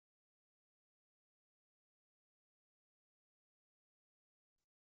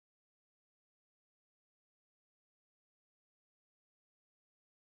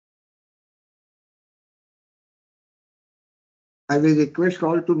I will request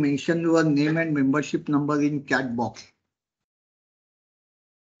all to mention your name and membership number in chat box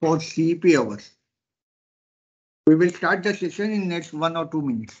for CEP hours. We will start the session in next 1 or 2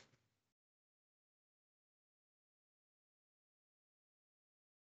 minutes.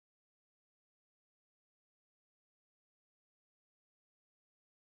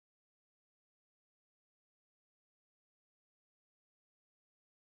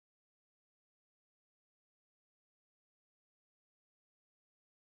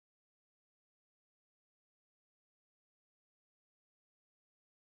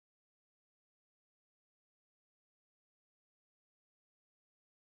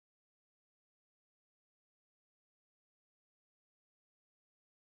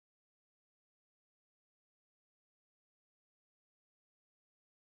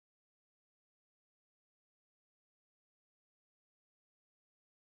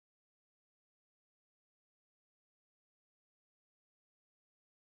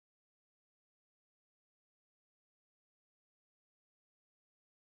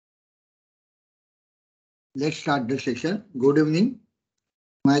 Let's start the session. Good evening.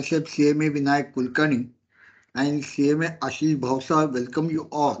 Myself CMA Vinayak Kulkarni and CMA Ashish Bhavsa welcome you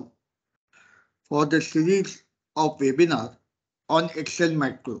all for the series of webinar on Excel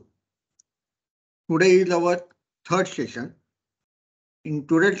Macro. Today is our third session. In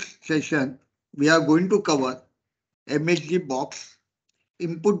today's session, we are going to cover MSG box,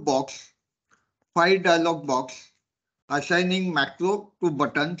 input box, file dialog box, assigning macro to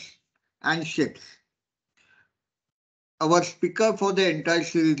buttons and shapes. Our speaker for the entire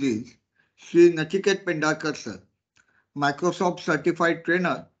series is Sri Nachiket Pendakar sir, Microsoft certified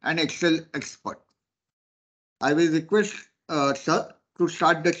trainer and Excel expert. I will request sir to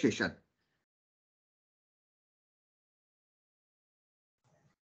start the session.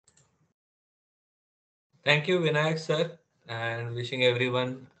 Thank you, Vinayak sir, and wishing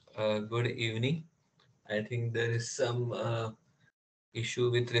everyone a good evening. I think there is some issue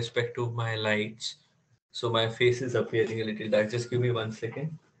with respect to my lights, so my face is appearing a little dark. Just give me 1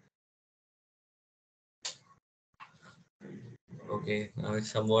 second. Okay, now it's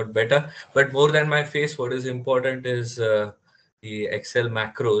somewhat better. But more than my face, what is important is the Excel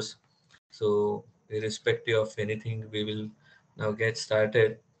macros. So irrespective of anything, we will now get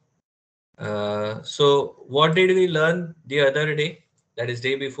started. So what did we learn the other day? That is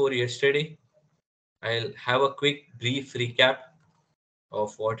day before yesterday. I'll have a quick brief recap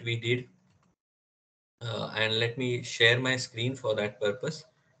of what we did. And let me share my screen for that purpose.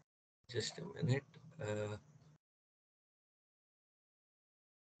 Just a minute.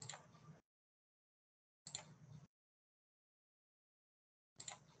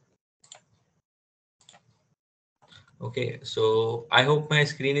 Okay, so I hope my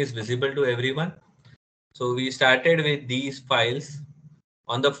screen is visible to everyone. So we started with these files.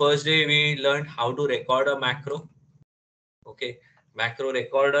 On the first day, we learned how to record a macro. Okay, macro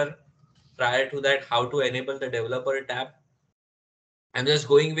recorder. Prior to that, how to enable the developer tab. I'm just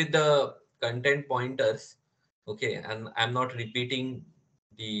going with the content pointers. Okay, and I'm not repeating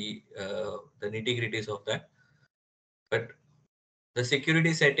the nitty-gritties of that. But the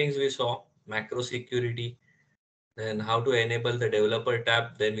security settings we saw, macro security, then how to enable the developer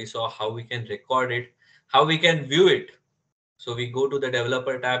tab. Then we saw how we can record it, how we can view it. So we go to the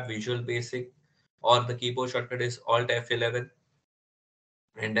developer tab, Visual Basic, or the keyboard shortcut is Alt F11.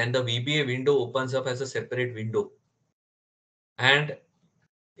 And then the VBA window opens up as a separate window. And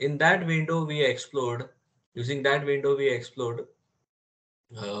in that window, we explored, using that window, we explored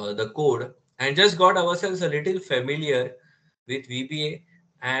the code and just got ourselves a little familiar with VBA.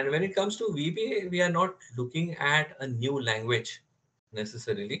 And when it comes to VBA, we are not looking at a new language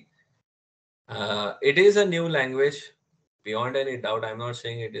necessarily. It is a new language beyond any doubt. I'm not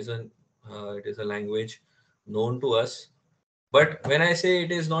saying it is a language known to us. But when I say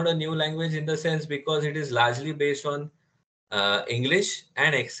it is not a new language in the sense because it is largely based on English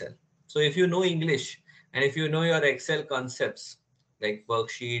and Excel. So if you know English and if you know your Excel concepts like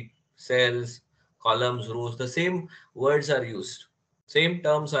worksheet, cells, columns, rows, the same words are used, same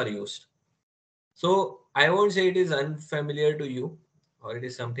terms are used. So I won't say it is unfamiliar to you or it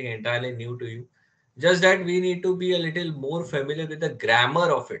is something entirely new to you. Just that we need to be a little more familiar with the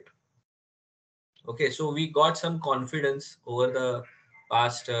grammar of it. Okay, so we got some confidence over the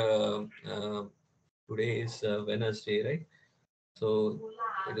past. Today is Wednesday, right? So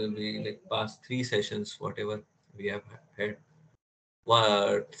it will be like past 3 sessions, whatever we have had. 2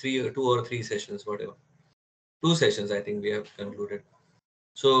 or 3 sessions, whatever. 2 sessions, I think we have concluded.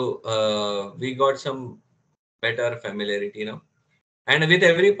 So we got some better familiarity now. And with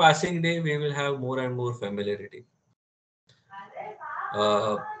every passing day, we will have more and more familiarity.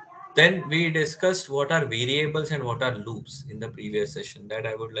 Uh, then we discussed what are variables and what are loops in the previous session. That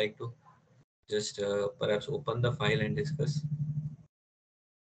I would like to just perhaps open the file and discuss.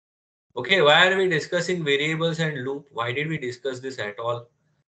 Okay, why are we discussing variables and loop? Why did we discuss this at all?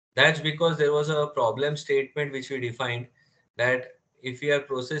 That's because there was a problem statement which we defined that if we are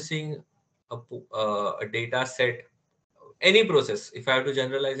processing a data set, any process, if I have to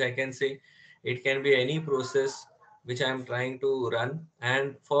generalize, I can say it can be any process which I am trying to run.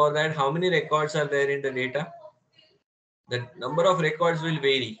 And for that, how many records are there in the data? The number of records will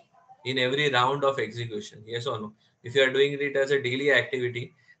vary in every round of execution. Yes or no? If you are doing it as a daily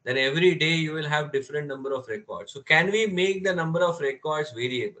activity, then every day you will have different number of records. So can we make the number of records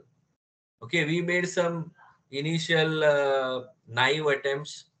variable? Okay, we made some initial naive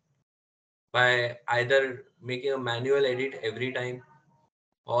attempts by either making a manual edit every time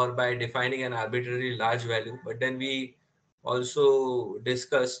or by defining an arbitrarily large value. But then we also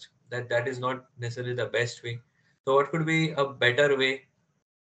discussed that that is not necessarily the best way. So what could be a better way?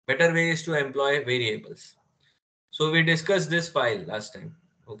 Better way is to employ variables. So we discussed this file last time.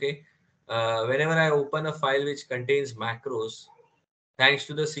 Okay. Whenever I open a file which contains macros, thanks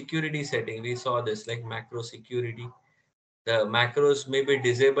to the security setting, we saw this like macro security. The macros may be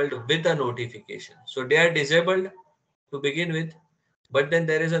disabled with a notification. So they are disabled to begin with, but then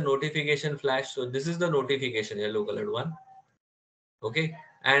there is a notification flash. So this is the notification, yellow colored one. Okay.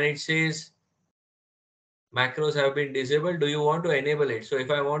 And it says macros have been disabled. Do you want to enable it? So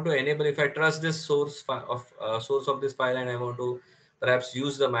if I want to enable, if I trust this source of this file and I want to perhaps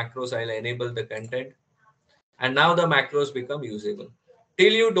use the macros, I'll enable the content. And now the macros become usable.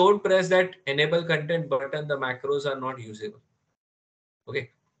 Till you don't press that enable content button, the macros are not usable. Okay.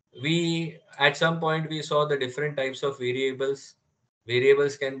 We at some point we saw the different types of variables.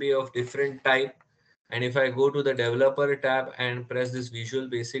 Variables can be of different type. And if I go to the developer tab and press this Visual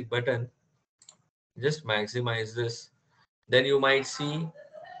Basic button, just maximize this, then you might see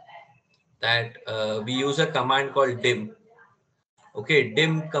that we use a command called dim. Okay,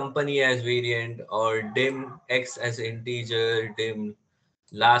 dim company as variant or dim x as integer, dim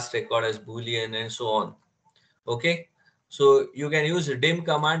last record as boolean and so on. Okay, so you can use dim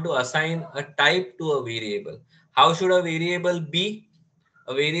command to assign a type to a variable. How should a variable be?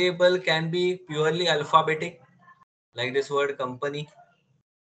 A variable can be purely alphabetic, like this word company,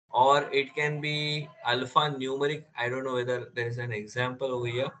 or it can be alphanumeric. I don't know whether there is an example over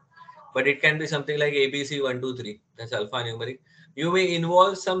here, but it can be something like ABC 123. That's alphanumeric. You may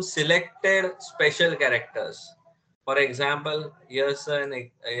involve some selected special characters. For example, here's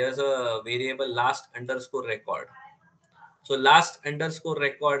a variable last underscore record. So last underscore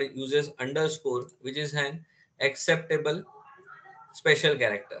record uses underscore, which is an acceptable special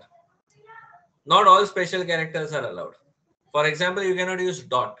character. Not all special characters are allowed. For example, you cannot use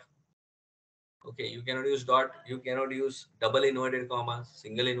dot. Okay, you cannot use dot. You cannot use double inverted comma,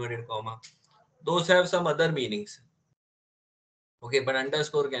 single inverted comma. Those have some other meanings. Okay, but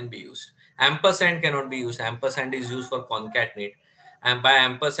underscore can be used. Ampersand cannot be used. Ampersand is used for concatenate. And by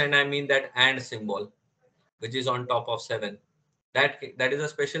ampersand, I mean that and symbol, which is on top of 7. That is a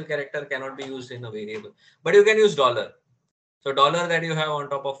special character, cannot be used in a variable. But you can use dollar. So dollar that you have on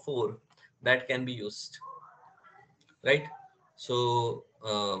top of 4, that can be used, right? So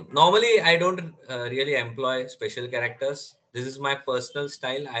normally I don't really employ special characters. This is my personal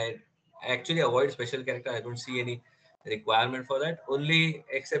style. I actually avoid special character. I don't see any requirement for that. Only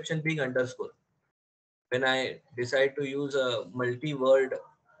exception being underscore. When I decide to use a multi-word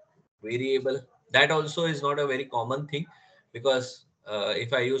variable, that also is not a very common thing, because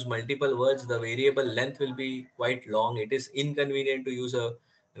if I use multiple words, the variable length will be quite long. It is inconvenient to use a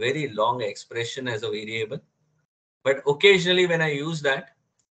very long expression as a variable. But occasionally when I use that,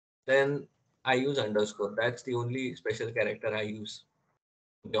 then I use underscore. That's the only special character I use,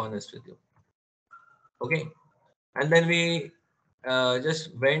 to be honest with you. Okay. And then we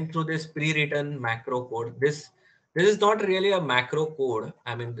just went through this pre-written macro code. This is not really a macro code.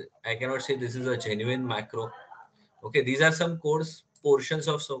 I mean, I cannot say this is a genuine macro. Okay, these are some codes, portions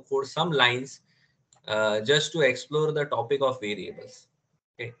of some code, some lines, just to explore the topic of variables.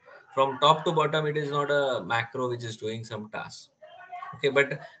 Okay, from top to bottom, it is not a macro which is doing some task. Okay,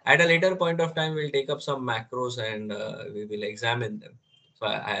 but at a later point of time, we'll take up some macros and we will examine them. So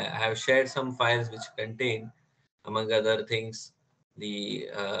I have shared some files which contain, among other things, the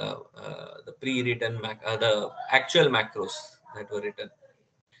pre-written the actual macros that were written.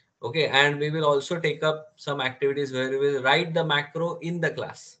 Okay, and we will also take up some activities where we will write the macro in the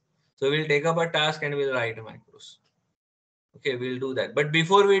class. So we'll take up a task and we'll write macros. Okay, we'll do that. But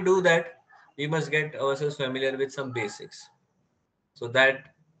before we do that, we must get ourselves familiar with some basics. So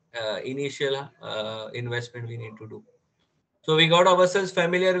that initial investment we need to do. So we got ourselves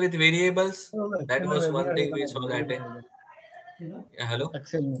familiar with variables. That was one thing we saw that day. Yeah, hello.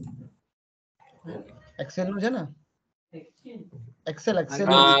 Excel Excel છે ને Excel I Excel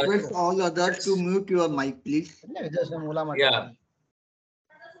will Uh, request all others to yes. mute your mic, please. એટલે વિજય મોલા માટે Yeah.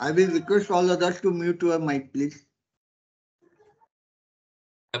 I will request all others to mute your mic, please.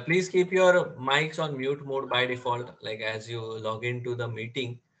 Please keep your mics on mute mode by default. Like as you log into the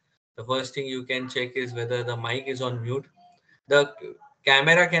meeting, the first thing you can check is whether the mic is on mute. The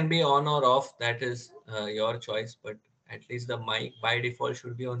camera can be on or off. That is your choice, but at least the mic by default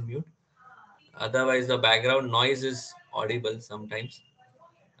should be on mute. Otherwise, the background noise is audible sometimes,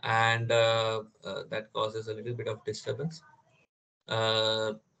 and that causes a little bit of disturbance.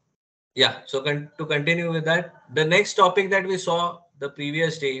 Uh, yeah, so to continue with that, the next topic that we saw the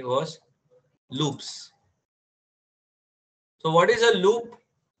previous day was loops. So what is a loop?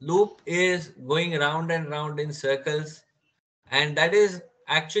 Loop is going round and round in circles, and that is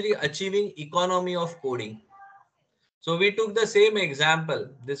actually achieving economy of coding. So we took the same example.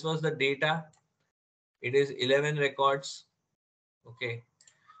 This was the data. It is 11 records. Okay.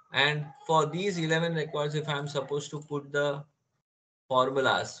 And for these 11 records, if I'm supposed to put the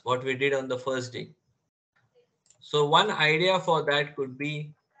formulas, what we did on the first day. So one idea for that could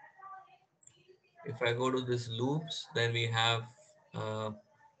be, if I go to this loops, then we have,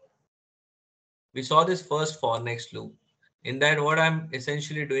 we saw this first for next loop. In that, what I'm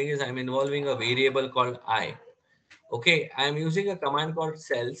essentially doing is I'm involving a variable called I. Okay, I'm using a command called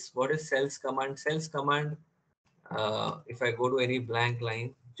cells. What is cells command? Cells command, if I go to any blank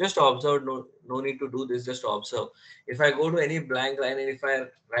line, just observe, no need to do this, just observe. If I go to any blank line and if I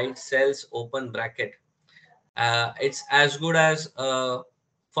write cells open bracket, it's as good as a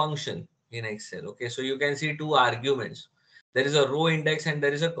function in Excel. Okay, so you can see two arguments. There is a row index and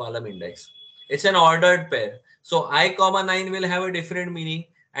there is a column index. It's an ordered pair. So I comma 9 will have a different meaning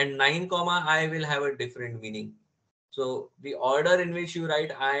and 9 comma I will have a different meaning. So the order in which you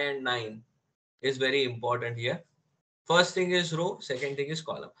write I and 9 is very important here. First thing is row, second thing is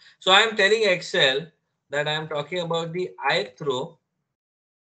column. So I am telling Excel that I am talking about the ith row,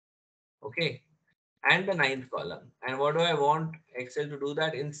 okay, and the ninth column. And what do I want Excel to do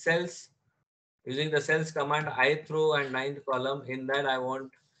that in cells? Using the cells command, ith row and ninth column. In that, I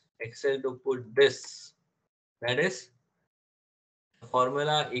want Excel to put this. That is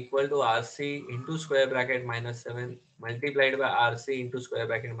formula equal to RC into square bracket minus 7 multiplied by RC into square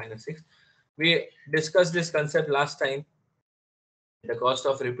bracket minus 6. We discussed this concept last time. The cost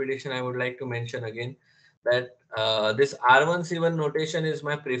of repetition, I would like to mention again that this R1C1 notation is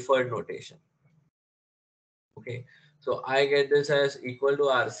my preferred notation. Okay, so I get this as equal to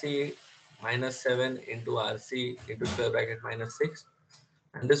RC minus 7 into RC into square bracket minus 6.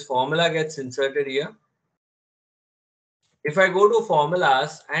 And this formula gets inserted here. If I go to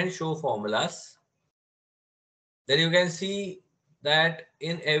formulas and show formulas, then you can see that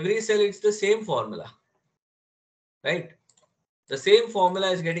in every cell it's the same formula, right? The same formula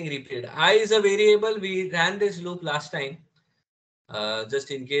is getting repeated. I is a variable. We ran this loop last time.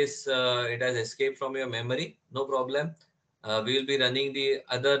 Just in case it has escaped from your memory, no problem. We will be running the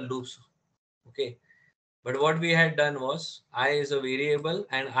other loops. Okay. But what we had done was I is a variable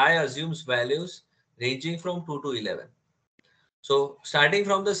and I assumes values ranging from 2 to 11. So starting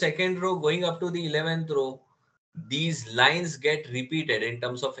from the second row going up to the 11th row, these lines get repeated in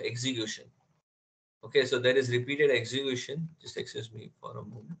terms of execution. Okay, so there is repeated execution. Just excuse me for a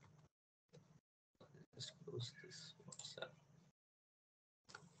moment. Just close this WhatsApp.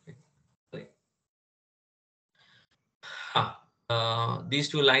 Okay. These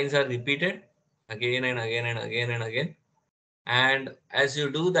two lines are repeated again and again and again and again. And as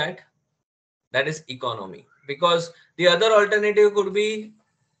you do that, that is economy. Because the other alternative could be,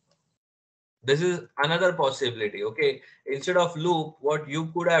 this is another possibility. Okay, instead of loop, what you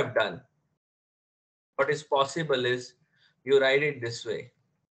could have done, what is possible is you write it this way.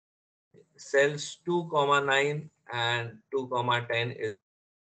 Cells 2, 9 and 2, 10 is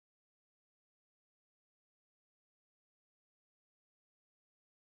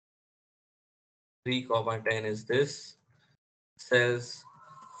 3, 10 is this. Cells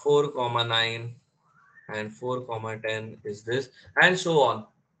 4, 9 and 4, 10 is this, and so on.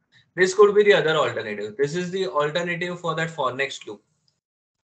 This could be the other alternative. This is the alternative for that for next loop.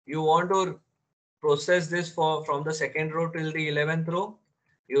 You want to process this from the second row till the 11th row.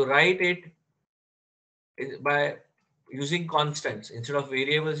 You write it by using constants. Instead of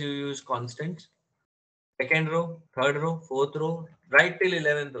variables, you use constants. Second row, third row, fourth row, right till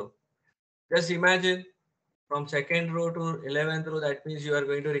 11th row. Just imagine from second row to 11th row, that means you are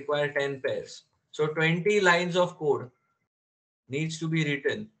going to require 10 pairs. So 20 lines of code needs to be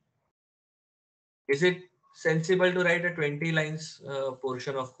written. Is it sensible to write a 20 lines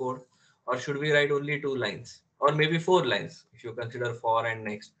portion of code, or should we write only 2 lines, or maybe 4 lines if you consider for and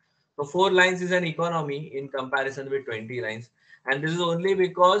next? So 4 lines is an economy in comparison with 20 lines, and this is only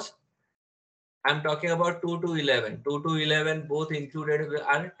because I'm talking about 2 to 11. 2 to 11 both included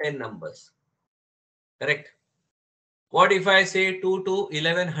are 10 numbers. Correct. What if I say 2 to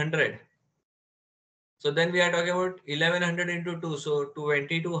 1100? So then we are talking about 1100 into 2. So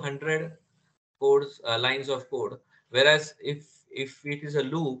 20 to 100 codes, lines of code. Whereas if it is a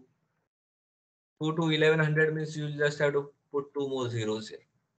loop, 2 to 1100 means you just have to put 2 more zeros here.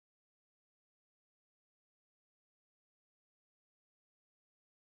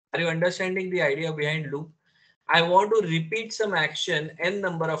 Are you understanding the idea behind loop? I want to repeat some action n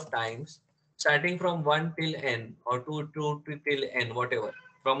number of times, starting from 1 till n or 2 till n, whatever.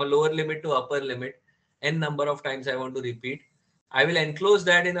 From a lower limit to upper limit, n number of times I want to repeat. I will enclose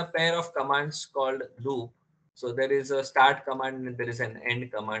that in a pair of commands called loop. So there is a start command and there is an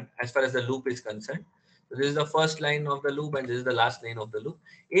end command as far as the loop is concerned. So this is the first line of the loop and this is the last line of the loop.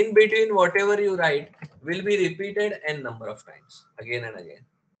 In between, whatever you write will be repeated n number of times, again and again.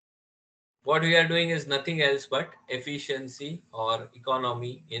 What we are doing is nothing else but efficiency or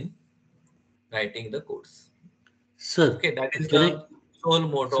economy in writing the codes. Sir, Okay, that is can I, the sole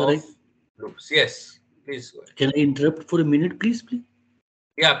motto sir, of loops. Yes, please go ahead. can I interrupt for a minute, please?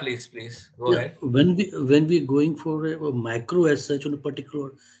 Yeah, please go Yeah, ahead. when we going for a macro as such on a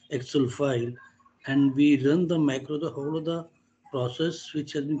particular Excel file, and we run the macro, the whole of the process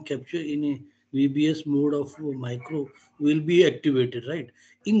which has been captured in a VBS mode of micro will be activated, right?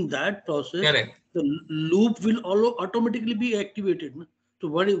 In that process, Correct. the loop will automatically be activated. No? So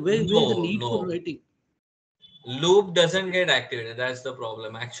where is the need for No. writing? Loop doesn't get activated. That's the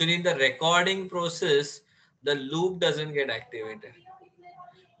problem. Actually, in the recording process, the loop doesn't get activated.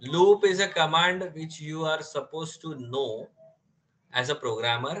 Loop is a command which you are supposed to know as a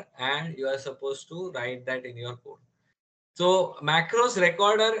programmer and you are supposed to write that in your code. So macros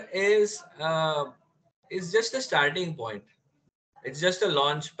recorder is just a starting point. It's just a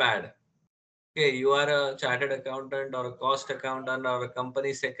launch pad. Okay, you are a chartered accountant or a cost accountant or a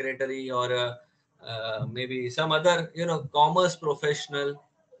company secretary or maybe some other commerce professional,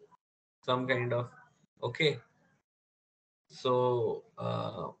 some kind of. Okay, so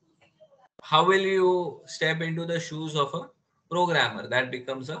how will you step into the shoes of a programmer? That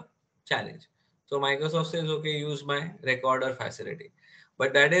becomes a challenge. So Microsoft says, okay, use my recorder facility,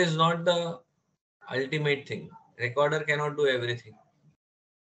 but that is not the ultimate thing. Recorder cannot do everything.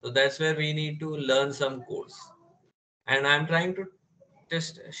 So that's where we need to learn some codes. And I'm trying to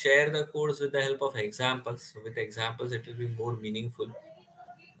just share the codes with the help of examples. So with examples, it will be more meaningful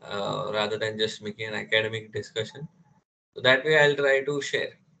rather than just making an academic discussion. So that way I'll try to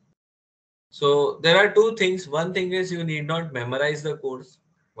share. So there are two things. One thing is you need not memorize the codes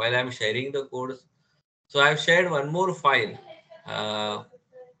while I'm sharing the codes. So I've shared one more file. Uh,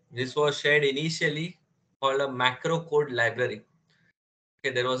 this was shared initially called a macro code library.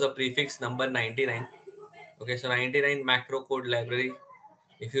 Okay, there was a prefix number 99. Okay, so 99 macro code library.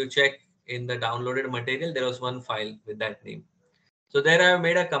 If you check in the downloaded material, there was one file with that name. So there I have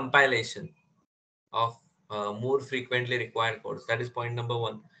made a compilation of more frequently required codes. That is point number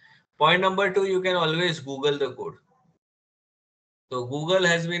one. Point number two, you can always Google the code. So Google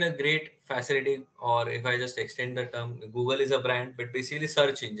has been a great facility, or if I just extend the term, Google is a brand, but basically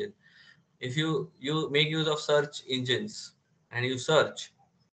search engine. If you make use of search engines and you search,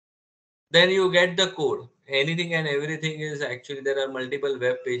 then you get the code. Anything and everything is actually, there are multiple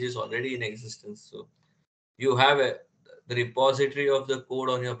web pages already in existence. So you have the repository of the code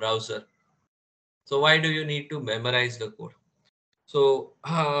on your browser. So why do you need to memorize the code? So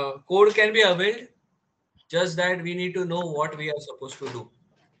code can be availed, just that we need to know what we are supposed to do,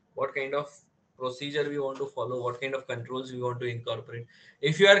 what kind of procedure we want to follow, what kind of controls we want to incorporate.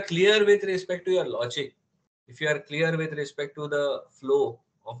 If you are clear with respect to your logic, if you are clear with respect to the flow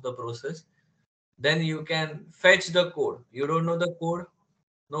of the process, then you can fetch the code. You don't know the code,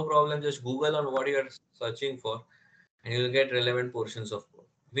 no problem, just Google on what you are searching for and you'll get relevant portions of code,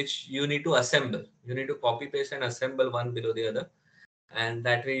 which you need to assemble. You need to copy paste and assemble one below the other, and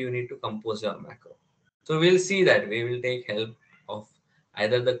that way you need to compose your macro. So we'll see that we will take help of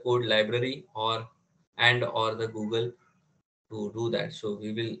either the code library or the Google to do that. So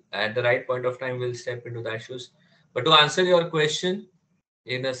we will, at the right point of time, we'll step into that shoes. But to answer your question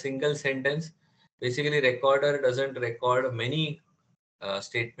in a single sentence, basically recorder doesn't record many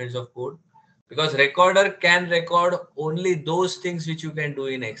statements of code. because recorder can record only those things which you can do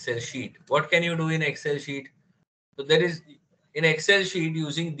in Excel sheet. What can you do in Excel sheet? So there is in Excel sheet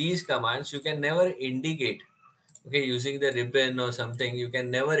using these commands, you can never indicate, okay, using the ribbon or something, you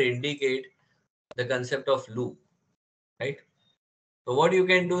can never indicate the concept of loop, right? So what you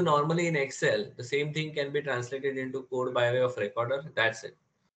can do normally in Excel, the same thing can be translated into code by way of recorder. That's it.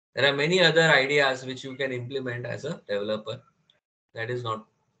 There are many other ideas which you can implement as a developer. That is not,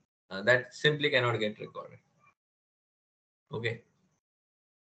 that simply cannot get recorded. Okay.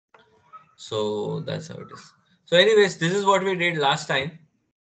 So that's how it is. So anyways, this is what we did last time.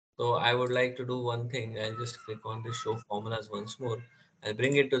 So I would like to do one thing. I'll just click on the show formulas once more. I'll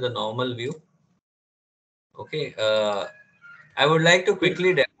bring it to the normal view. Okay. I would like to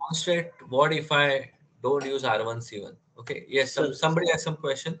quickly demonstrate what if I don't use R1C1. Okay. Yes. So, Somebody has some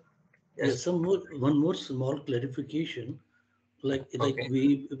question. yes, Yes. one more small clarification. Like Okay.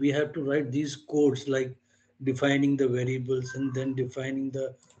 we have to write these codes, like defining the variables and then defining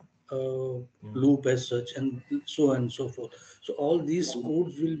the loop as such, and so on and so forth. So all these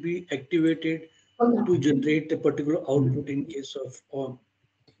codes will be activated to generate a particular output in case of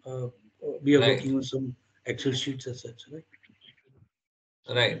uh, we are Right. working on some Excel sheets as such, right?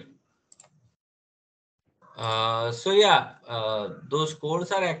 Right. So yeah, those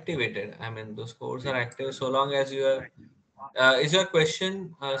codes are activated. I mean, those codes are active so long as you are. Is your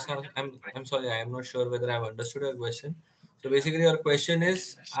question? Sir, I'm sorry. I am not sure whether I've understood your question. So basically, your question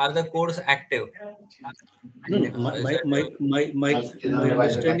is: are the codes active? No, no. Is that your? My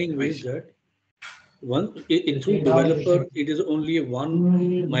understanding is that one through developer, it is only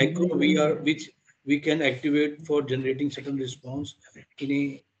one micro we are which we can activate for generating certain response in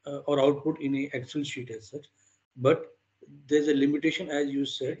a or output in a Excel sheet as such. But there's a limitation, as you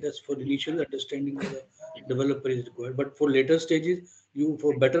said, that's for initial understanding by the developer is required. But for later stages, you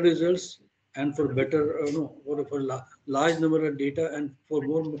for better results and for better no large number of data and for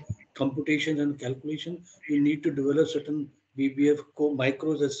more computation and calculation, you need to develop certain BBF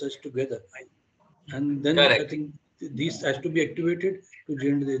micros as such together, and then I Correct. think these has to be activated to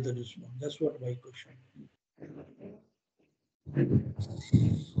generate the response. That's what my question.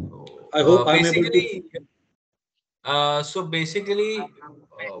 I hope I'm able to. Basically,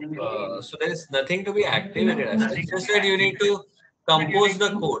 so there is nothing to be activated as such. Just that you need to compose the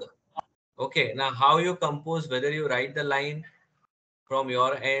code. Okay. Now, how you compose, whether you write the line from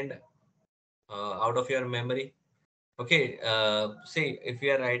your end out of your memory. Okay. Say if we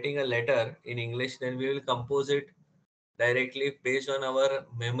are writing a letter in English, then we will compose it directly based on our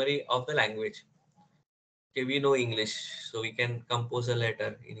memory of the language. Okay, we know English, so we can compose a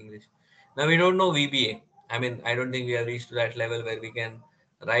letter in English. Now we don't know VBA. I mean, I don't think we have reached to that level where we can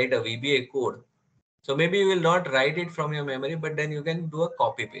write a VBA code. So maybe you will not write it from your memory, but then you can do a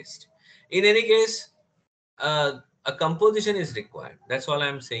copy paste. In any case, a composition is required. That's all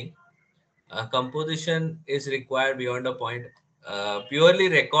I'm saying. Composition is required beyond a point. Purely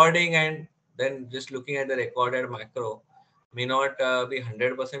recording and then just looking at the recorded macro may not be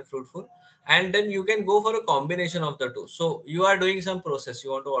 100% fruitful. And then you can go for a combination of the two. So you are doing some process,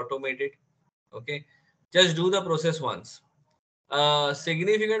 you want to automate it. Okay, just do the process once.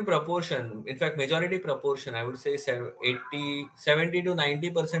 Significant proportion, in fact majority proportion, I would say 70 to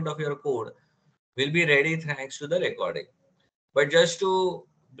 90% of your code will be ready thanks to the recording. But just to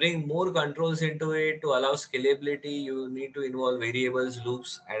bring more controls into it, to allow scalability, you need to involve variables,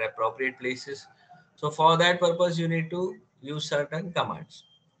 loops at appropriate places. So for that purpose, you need to use certain commands,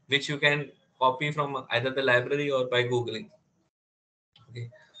 which you can copy from either the library or by Googling. Okay.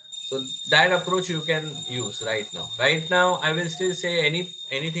 So that approach you can use right now. Right now, I will still say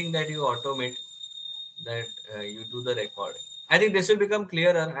anything that you automate, that you do the recording. I think this will become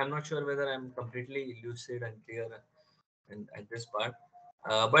clearer. I'm not sure whether I'm completely lucid and clear and at this part.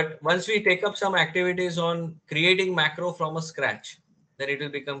 But once we take up some activities on creating macro from a scratch, then it will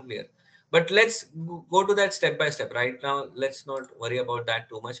become clear. But let's go to that step by step. Right now, let's not worry about that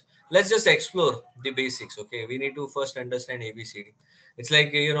too much. Let's just explore the basics. Okay, we need to first understand ABCD. It's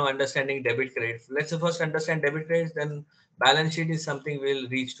like, understanding debit credit. Let's first understand debit credits, then balance sheet is something we'll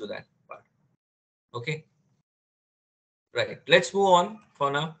reach to that part. Okay, right. Let's move on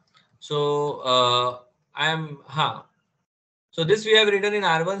for now. So so this we have written in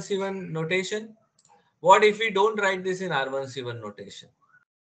R1C1 notation. What if we don't write this in R1C1 notation?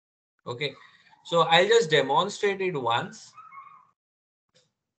 Okay, so I'll just demonstrate it once.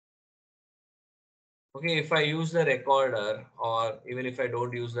 Okay, if I use the recorder, or even if I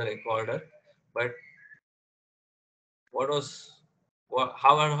don't use the recorder, but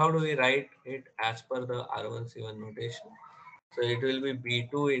how do we write it as per the R1C1 notation? So it will be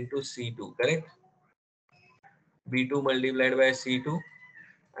B2 into C2, correct? B2 multiplied by C2,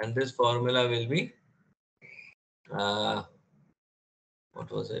 and this formula will be, what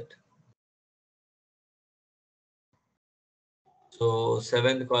was it? So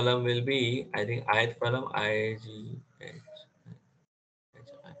seventh column will be, I think, ith column, I, G, H, H,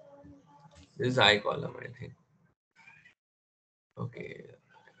 I. This is I column, I think. Okay.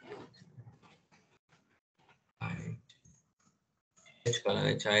 I, H column,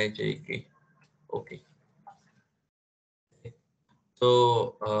 H, I, J, K. Okay.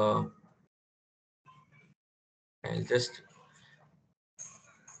 So I'll just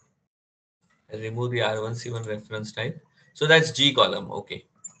remove the R1C1 reference type. So that's G column. Okay.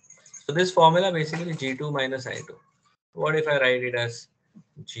 So this formula basically G2 minus I2. What if I write it as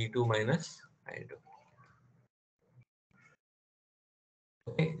G2 minus I2?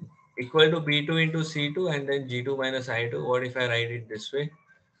 Okay. Equal to B2 into C2 and then G2 minus I2. What if I write it this way?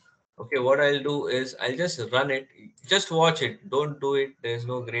 Okay, what I'll do is I'll just run it. Just watch it. Don't do it. There's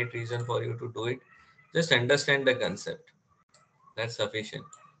no great reason for you to do it. Just understand the concept. That's sufficient.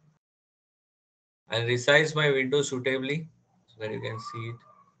 I'll resize my window suitably so that you can see it.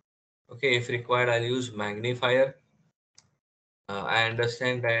 Okay, if required, I'll use magnifier. I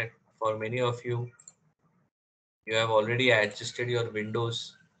understand that for many of you, you have already adjusted your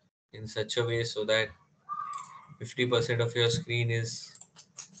windows in such a way so that 50% of your screen is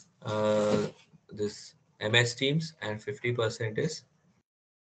this MS Teams and 50% is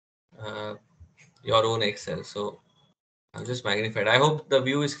your own Excel. So I'll just magnify it. I hope the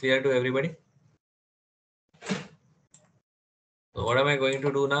view is clear to everybody. So what am I going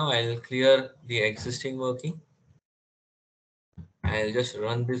to do now? I'll clear the existing working. I'll just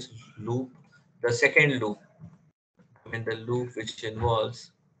run this loop, the second loop. I mean the loop which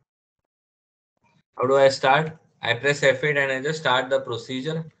involves, how do I start? I press F8 and I just start the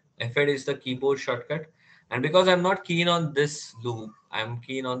procedure. F8 is the keyboard shortcut. And because I'm not keen on this loop, I'm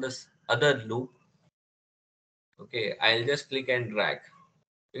keen on this other loop. Okay, I'll just click and drag.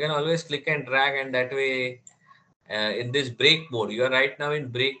 You can always click and drag, and that way in this break mode, you are right now in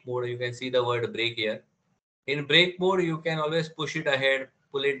break mode. You can see the word break here. In break mode, you can always push it ahead,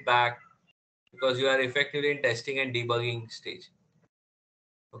 pull it back, because you are effectively in testing and debugging stage.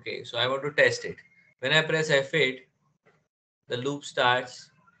 Okay, so I want to test it. When I press F8, the loop starts,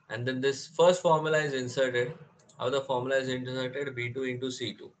 and then this first formula is inserted. How the formula is inserted? B2 into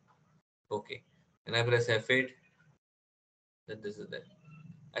C2. Okay, and I press F8, then this is there.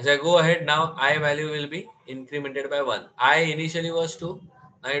 As I go ahead now, I value will be incremented by 1. I initially was 2,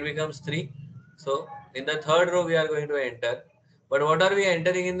 now it becomes 3. So in the third row, we are going to enter. But what are we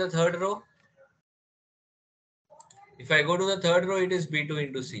entering in the third row? If I go to the third row, it is B2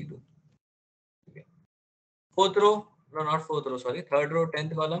 into C2. Okay. Fourth row, no, not fourth row, sorry. Third row,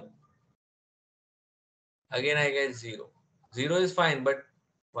 10th column. Again, I get 0. 0 is fine, but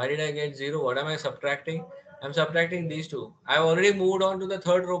why did I get 0? What am I subtracting? I'm subtracting these two. I've already moved on to the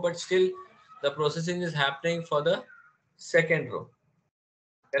third row, but still the processing is happening for the second row.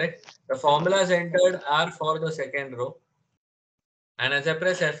 Correct? The formulas entered are for the second row. And as I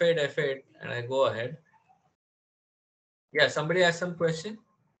press F8, and I go ahead. Yeah, somebody has some question?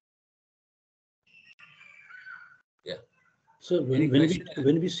 Yeah. So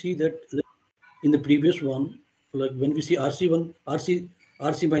when we see that in the previous one, like when we see RC1,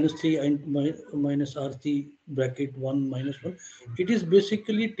 RC minus 3 and minus RC bracket 1 minus 1, it is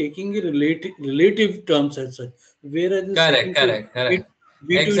basically taking a relative terms as such. Whereas in the second case, Correct.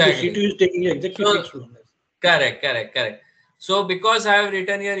 B2 Exactly. into C2 is taking exactly So, fixed one. Correct. So because I have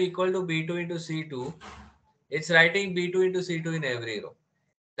written here equal to B2 into C2, it's writing B2 into C2 in every row.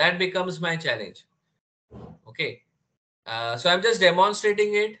 That becomes my challenge. Okay. So I'm just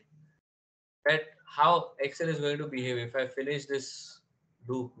demonstrating it, that how Excel is going to behave if I finish this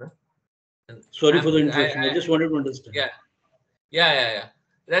loop. No? Sorry for the interruption. I just wanted to understand. Yeah.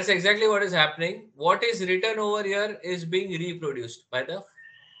 That's exactly what is happening. What is written over here is being reproduced by the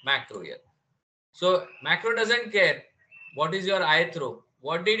macro here. So macro doesn't care what is your ith row.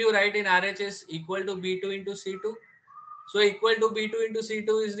 What did you write in RHS? Equal to B2 into C2. So equal to B2 into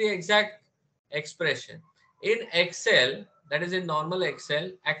C2 is the exact expression. In Excel, that is in normal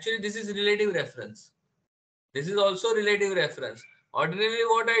Excel, actually this is relative reference. This is also relative reference. Ordinarily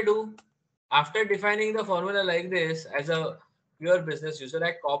what I do, after defining the formula like this as a pure business user,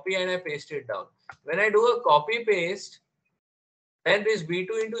 I copy and I paste it down. When I do a copy paste, then this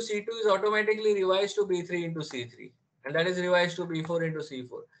B2 into C2 is automatically revised to B3 into C3. And that is revised to B4 into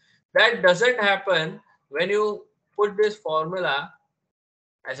C4. That doesn't happen when you put this formula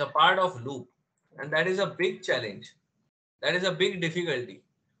as a part of loop. And that is a big challenge. That is a big difficulty.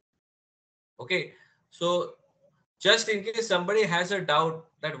 Okay, so just in case somebody has a doubt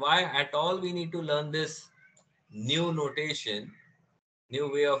that why at all we need to learn this new notation,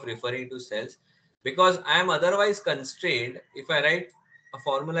 new way of referring to cells, because I am otherwise constrained. If I write a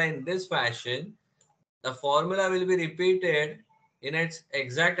formula in this fashion, the formula will be repeated in its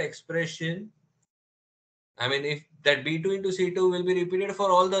exact expression. I mean, if that B2 into C2 will be repeated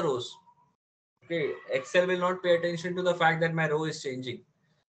for all the rows. Okay, Excel will not pay attention to the fact that my row is changing.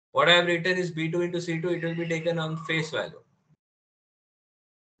 What I have written is B2 into C2, it will be taken on face value.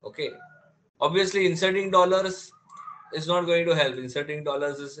 Okay, obviously inserting dollars is not going to help. Inserting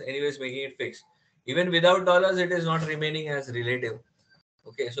dollars is anyways making it fixed. Even without dollars, it is not remaining as relative.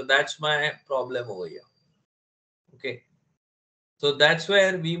 Okay, so that's my problem over here. Okay, so that's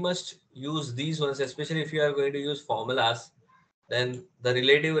where we must use these ones, especially if you are going to use formulas. Then the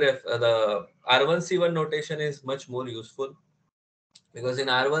the R1C1 notation is much more useful, because in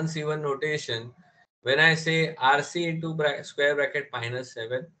R1C1 notation, when I say RC into square bracket minus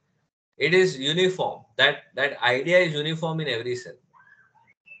 7, it is uniform. That idea is uniform in every cell.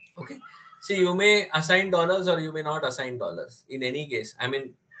 Okay. See, you may assign dollars or you may not assign dollars. In any case, I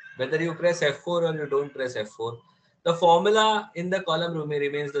mean, whether you press F4 or you don't press F4, the formula in the column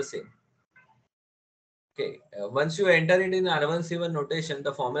remains the same. Okay. Once you enter it in R1C1 notation,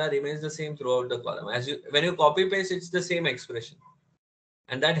 the formula remains the same throughout the column. When you copy paste, it's the same expression,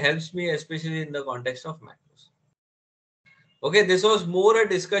 and that helps me especially in the context of macros. Okay, this was more a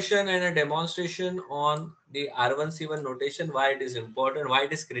discussion and a demonstration on the R1C1 notation, why it is important, why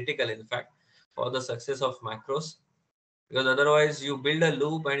it is critical, in fact, for the success of macros. Because otherwise, you build a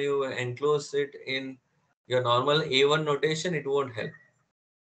loop and you enclose it in your normal A1 notation, it won't help.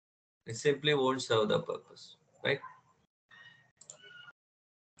 It simply won't serve the purpose, right?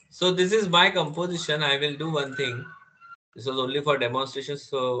 So this is my composition. I will do one thing. This was only for demonstration,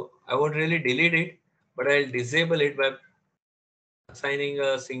 so I won't really delete it, but I'll disable it by assigning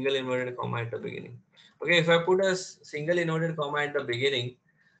a single inverted comma at the beginning. Okay, if I put a single inverted comma at the beginning,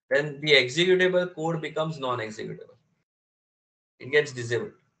 then the executable code becomes non-executable. It gets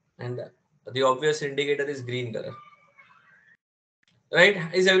disabled, and the obvious indicator is green color.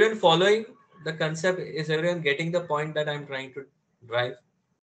 Right? Is everyone following the concept? Is everyone getting the point that I'm trying to drive?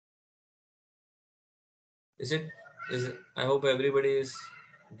 Is it? I hope everybody is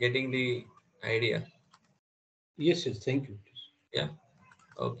getting the idea. Yes, yes, thank you. Yeah.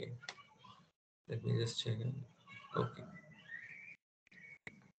 Okay. Let me just check. Okay.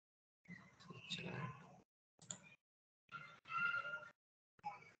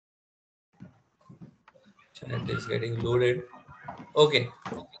 Chat is getting loaded. Okay,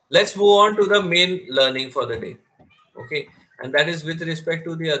 let's move on to the main learning for the day. Okay, and that is with respect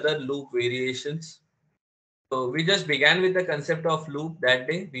to the other loop variations. So we just began with the concept of loop that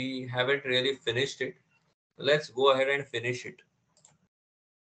day. We haven't really finished it. Let's go ahead and finish it.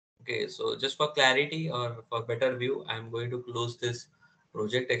 Okay, so just for clarity or for better view, I'm going to close this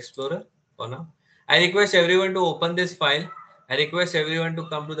project explorer for now. I request everyone to open this file. I request everyone to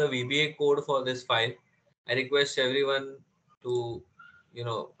come to the VBA code for this file. I request everyone to,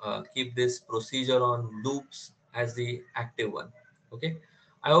 keep this procedure on loops as the active one. Okay,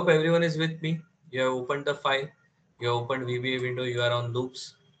 I hope everyone is with me. You have opened the file. You have opened VBA window. You are on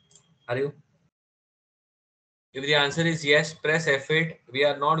loops. Are you? If the answer is yes, press F8. We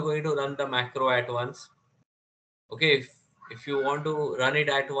are not going to run the macro at once. Okay, if you want to run it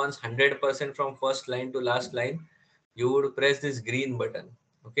at once 100% from first line to last line, you would press this green button.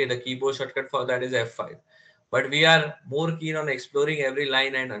 Okay, the keyboard shortcut for that is F5. But we are more keen on exploring every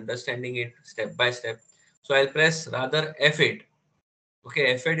line and understanding it step by step. So I'll press rather F8.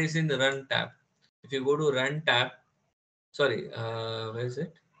 Okay, F8 is in the run tab. If you go to run tab, sorry, where is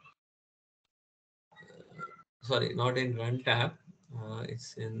it? Sorry, not in run tab.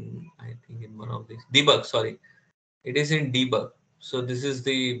 It's in, I think, in one of these debug. Sorry, it is in debug. So this is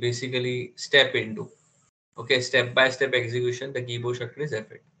the basically step into. Okay, step by step execution. The keyboard shortcut is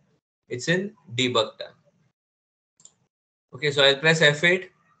F8. It's in debug tab. Okay, so I'll press F8.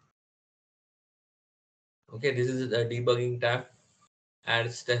 Okay, this is the debugging tab.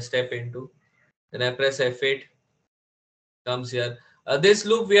 Add step into. Then I press F8. Comes here. This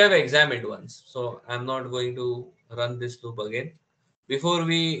loop we have examined once, so I'm not going to run this loop again. Before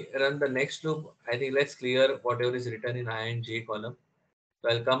we run the next loop, I think let's clear whatever is written in I and J column. So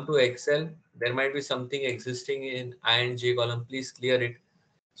I'll come to Excel. There might be something existing in I and J column. Please clear it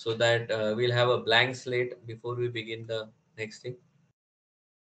so that we'll have a blank slate before we begin the next thing.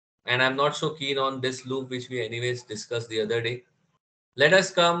 And I'm not so keen on this loop, which we anyways discussed the other day. Let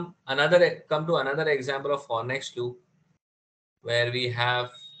us come to another example of for next loop. where we have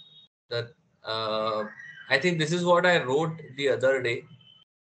the, I think this is what I wrote the other day.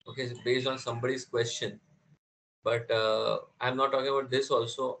 Okay, based on somebody's question. But I'm not talking about this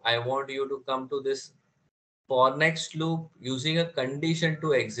also. I want you to come to this for next loop using a condition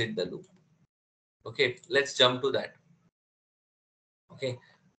to exit the loop. Okay, let's jump to that. Okay,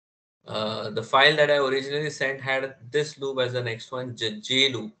 the file that I originally sent had this loop as the next one,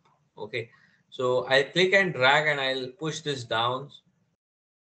 J loop. Okay, so I'll click and drag and I'll push this down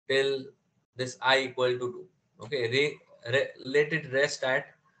till this I equal to 2. Okay, let it rest at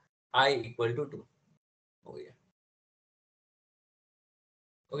I equal to 2. Oh yeah.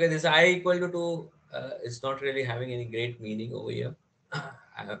 Okay, this I equal to 2 is not really having any great meaning over here.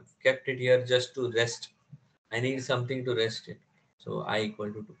 I have kept it here just to rest. I need something to rest it. So I equal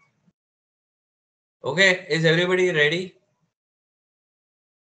to 2. Okay, is everybody ready?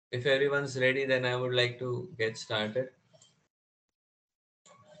 If everyone's ready, then I would like to get started.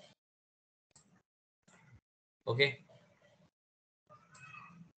 Okay.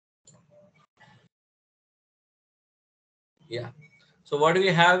 Yeah. So what we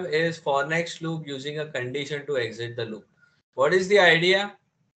have is for next loop using a condition to exit the loop. What is the idea?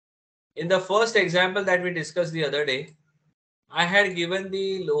 In the first example that we discussed the other day, I had given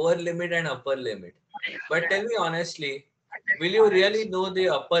the lower limit and upper limit. But tell me honestly, will you really know the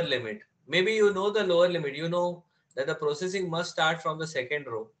upper limit? Maybe you know the lower limit. You know that the processing must start from the second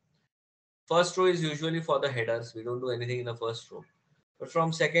row. First row is usually for the headers. We don't do anything in the first row. But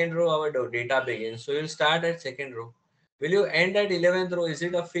from second row, our data begins. So you'll start at second row. Will you end at 11th row? Is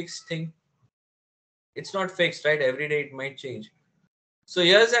it a fixed thing? It's not fixed, right? Every day it might change. So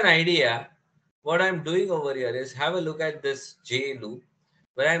here's an idea. What I'm doing over here is have a look at this J loop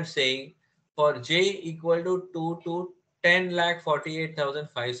where I'm saying for J equal to 2 to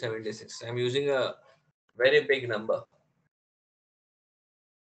 10,48,576. I'm using a very big number.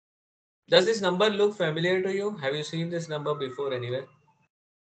 Does this number look familiar to you? Have you seen this number before anywhere?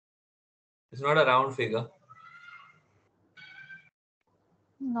 It's not a round figure.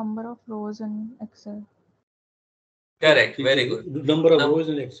 Number of rows in Excel. Correct. Very good. Number of rows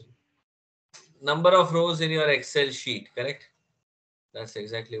in Excel. Number of rows in your Excel sheet. Correct. That's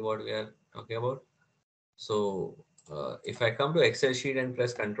exactly what we are talking about. So if I come to Excel sheet and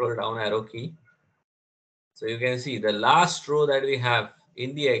press Control down arrow key, so you can see the last row that we have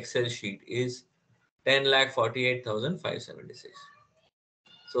in the Excel sheet is 10,48,576.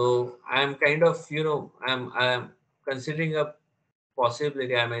 So I'm kind of, I'm considering a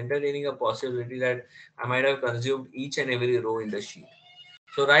possibility, I'm entertaining a possibility that I might have consumed each and every row in the sheet.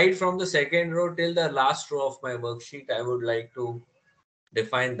 So right from the second row till the last row of my worksheet, I would like to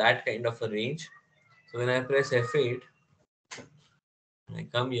define that kind of a range. So when I press F8, and I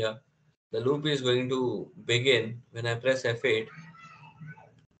come here, the loop is going to begin when I press F8.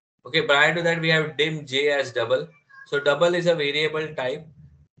 Okay, prior to that, we have dim J as double. So double is a variable type.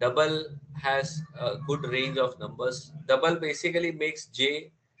 Double has a good range of numbers. Double basically makes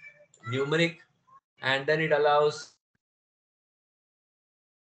J numeric, and then it allows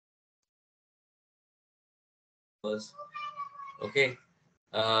numbers. Okay,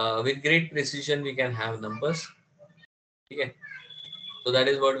 with great precision, we can have numbers. Okay, so that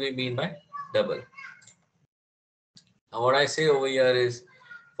is what we mean by double. Now what I say over here is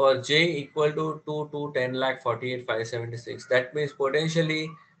for J equal to 2 to 10,48,576. That means potentially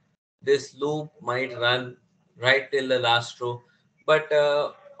this loop might run right till the last row. But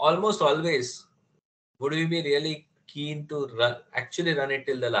almost always, would we be really keen to actually run it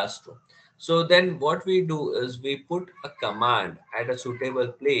till the last row? So then what we do is we put a command at a suitable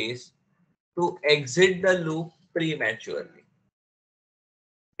place to exit the loop prematurely.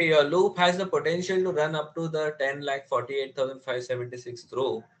 Your loop has the potential to run up to the 10,48,576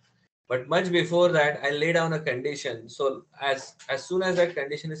 row, but much before that, I'll lay down a condition. So as soon as that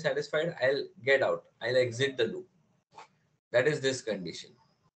condition is satisfied, I'll get out. I'll exit the loop. That is this condition.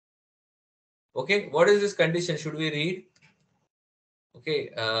 Okay, what is this condition? Should we read? Okay,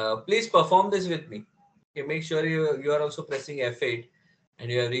 please perform this with me. Okay, make sure you are also pressing F8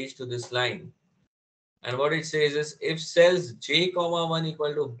 and you have reached to this line. And what it says is if cells j comma 1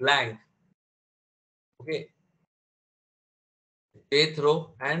 equal to blank, okay, jth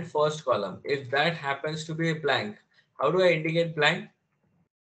row and first column, if that happens to be a blank, how do I indicate blank?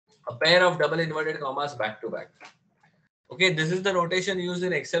 A pair of double inverted commas back to back. Okay, this is the notation used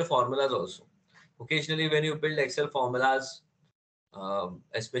in Excel formulas also. Occasionally when you build Excel formulas,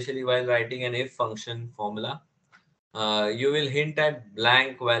 especially while writing an if function formula, you will hint at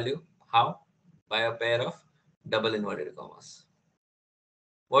blank value. How? By a pair of double inverted commas.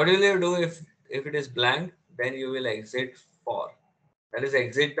 What will you do if it is blank? Then you will exit for. That is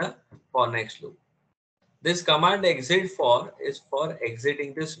exit the for next loop. This command exit for is for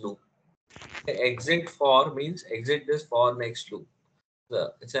exiting this loop. Exit for means exit this for next loop.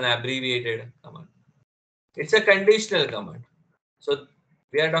 So it's an abbreviated command. It's a conditional command. So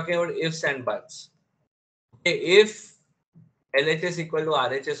we are talking about ifs and buts. Okay, if LHS equal to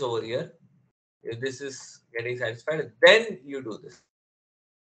RHS over here, if this is getting satisfied, then you do this.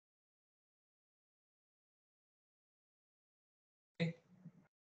 Okay.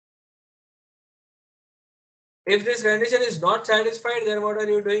 If this condition is not satisfied, then what are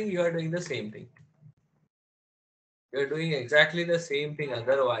you doing? You are doing the same thing. You are doing exactly the same thing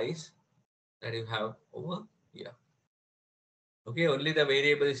otherwise that you have over here. Okay, only the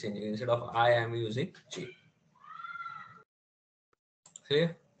variable is changing. Instead of I am using G.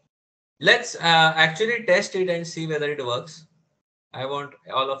 Clear? Let's actually test it and see whether it works. I want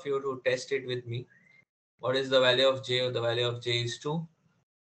all of you to test it with me. What is the value of J? The value of J is 2.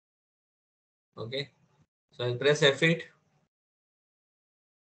 Okay. So I press F8.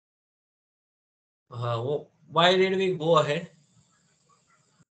 Why did we go ahead?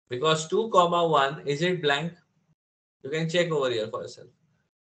 Because 2 comma 1, is it blank? You can check over here for yourself.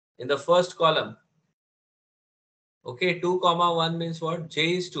 In the first column. Okay, 2 comma 1 means what?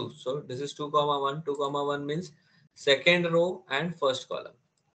 J is 2. So this is 2 comma 1. 2 comma 1 means second row and first column.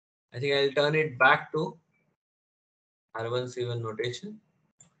 I think I'll turn it back to R1C1 notation.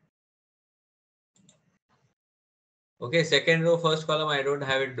 Okay, second row, first column, I don't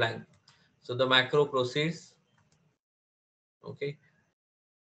have it blank. So the macro proceeds. Okay.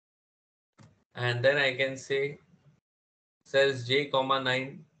 And then I can say cells J comma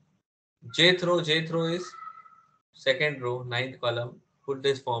 9. Jth row is second row, 9th column. Put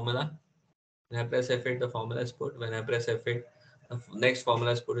this formula. When I press F8, the formula is put. When I press F8, the next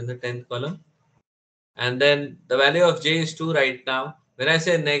formula is put in the 10th column. And then the value of J is 2 right now. When I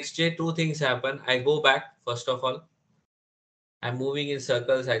say next J, two things happen. I go back, first of all. I'm moving in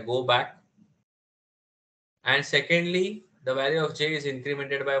circles, I go back. And secondly, the value of J is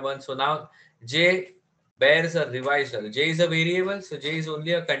incremented by 1. So now J bears a revisor. J is a variable, so J is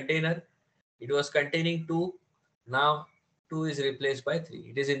only a container. It was containing 2. Now 2 is replaced by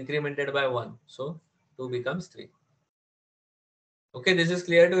 3. It is incremented by 1. So 2 becomes 3. Okay, this is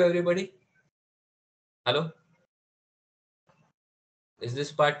clear to everybody? Hello? Is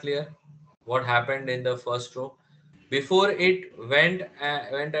this part clear? What happened in the first row? Before it went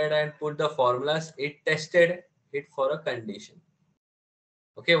ahead and put the formulas, it tested it for a condition.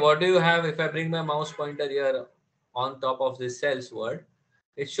 Okay, what do you have? If I bring my mouse pointer here on top of this cells word,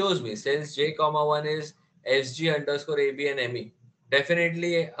 it shows me cells J comma 1 is SG underscore AB and ME.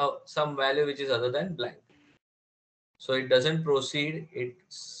 Definitely some value which is other than blank. So it doesn't proceed. It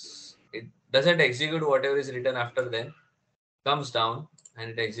doesn't execute whatever is written after then. Comes down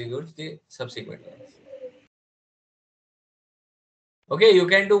and it executes the subsequent lines. Okay, you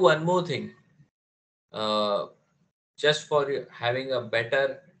can do one more thing. Just for having a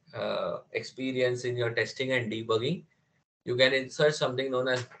better experience in your testing and debugging, you can insert something known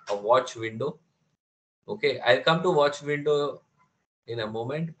as a watch window. Okay, I'll come to watch window in a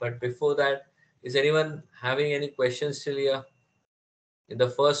moment, but before that, is anyone having any questions still here? In the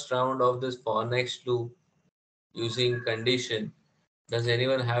first round of this for next loop using condition, does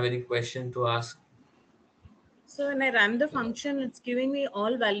anyone have any question to ask? So when I run the function, it's giving me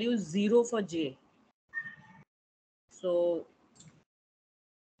all values 0 for J. So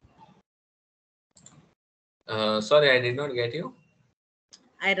Sorry, I did not get you.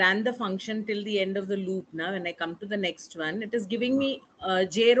 I ran the function till the end of the loop. Now when I come to the next one, it is giving me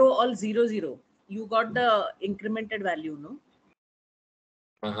J row all 0, 0. You got the incremented value, no?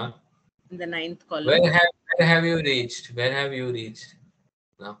 In the 9th column. Where have you reached? Where have you reached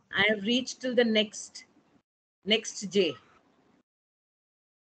now? I have reached till the next J.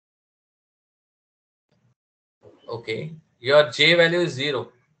 Okay, your J value is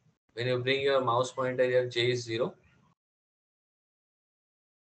 0. When you bring your mouse pointer, your J is 0.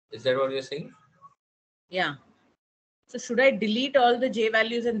 Is that what you're saying? Yeah. So should I delete all the J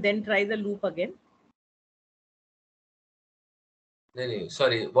values and then try the loop again? No,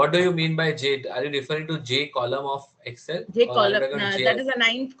 sorry. What do you mean by J? Are you referring to J column of Excel? J or column. J That is the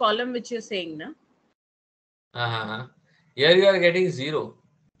 9th column which you're saying, no? Here you are getting 0.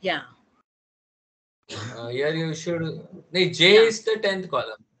 Yeah. Here you should. No, J Yeah. is the 10th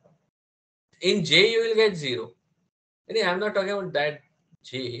column. In J you will get 0. I'm not talking about that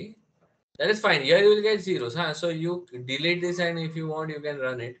J. That is fine. Here you will get zeros. So you delete this, and if you want, you can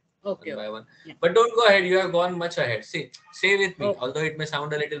run it one by one. Yeah. But don't go ahead. You have gone much ahead. See, stay with me. Okay. Although it may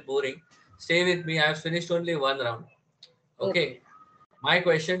sound a little boring, stay with me. I have finished only one round. Okay. My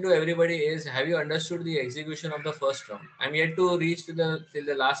question to everybody is: have you understood the execution of the first round? I'm yet to reach to the till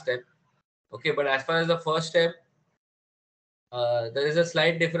the last step. Okay, but as far as the first step, there is a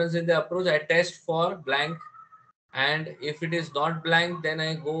slight difference in the approach. I test for blank, and if it is not blank, then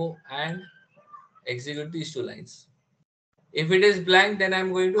I go and execute these two lines. If it is blank, then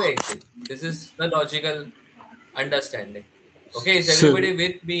I'm going to exit. This is the logical understanding. Okay, is Sir, everybody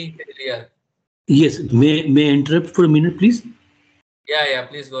with me till here? yes, may I interrupt for a minute, please? Yeah,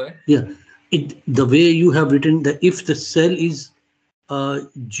 please go ahead. Yeah, the way you have written that if the cell is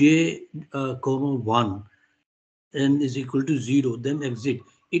j comma 1 and is equal to 0, then exit.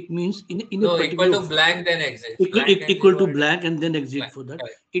 It means in a No, equal particular to blank, then exit. equal, Blank and equal 0 to are blank and then exit blank. for that.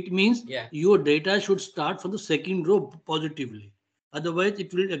 Correct. It means Yeah. your data should start from the second row positively. Otherwise,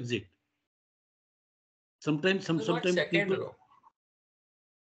 it will exit. Sometimes, No, not sometimes second people. row.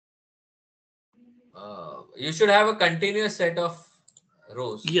 You should have a continuous set of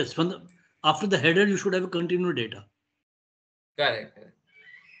rows. Yes, from the after the header, you should have a continuous data. Correct.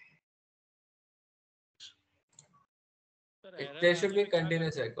 There should be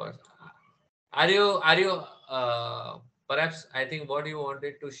continuous records. Are you perhaps I think what you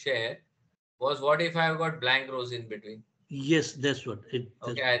wanted to share was what if I've got blank rows in between? Yes, that's what it.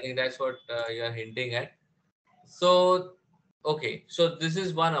 Okay, I think that's what you are hinting at. So, okay, so this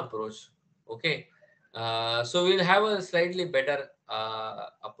is one approach. Okay, so we'll have a slightly better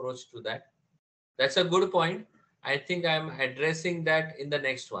approach to that. That's a good point. I think I'm addressing that in the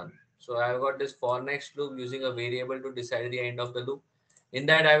next one. So I've got this for next loop using a variable to decide the end of the loop. In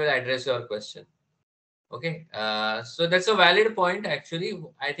that, I will address your question. Okay, so that's a valid point. Actually,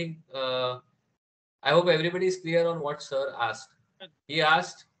 I think I hope everybody is clear on what Sir asked. He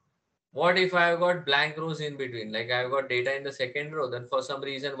asked, what if I've got blank rows in between? Like I've got data in the second row, then for some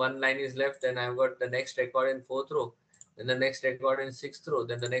reason one line is left, then I've got the next record in fourth row, then the next record in sixth row,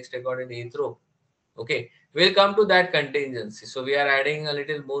 then the next record in eighth row. Okay, we'll come to that contingency. So we are adding a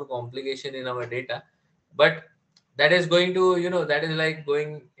little more complication in our data, but that is going to, that is like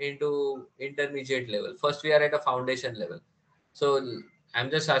going into intermediate level. First, we are at a foundation level. So I'm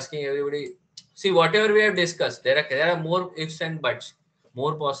just asking everybody, see, whatever we have discussed, there are more ifs and buts,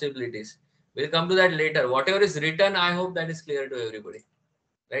 more possibilities. We'll come to that later. Whatever is written, I hope that is clear to everybody,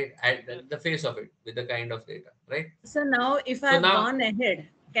 right? At the face of it, with the kind of data, right? So now, if So I've now, gone ahead,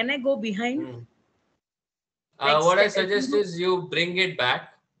 can I go behind? hmm. Like What I step suggest 0? is you bring it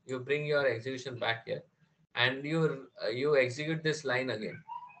back. You bring your execution back here, and you execute this line again.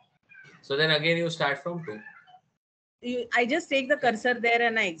 So then again you start from two. I just take the Okay. cursor there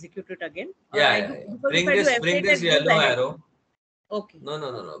and I execute it again, or Yeah, I yeah, do, yeah. because if I do Bring F8, this it goes yellow ahead. arrow. Okay.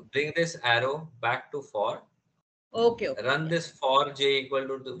 No. Bring this arrow back to for. Okay. Run Yeah. this for j equal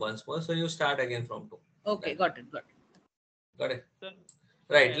to once more. So you start again from two. Okay. Done. Got it. Got it. Sir,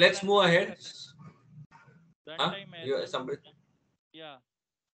 Right. error Let's I'm move getting ahead. Huh? runtime You error. somebody. Yeah,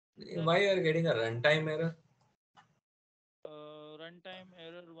 sir, Why you are getting a runtime error? runtime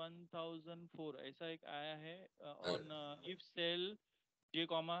error 1004 ऐसा एक आया है on if cell j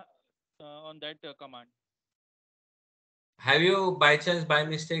comma on that command. Have you by chance by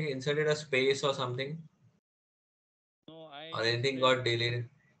mistake inserted a space or something, No, I or anything inserted got deleted?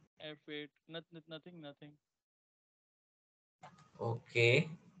 F8, nothing. Okay.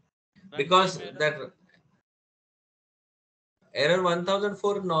 Runtime Because error. that error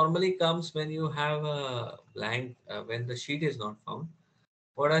 1004 normally comes when you have a blank, when the sheet is not found.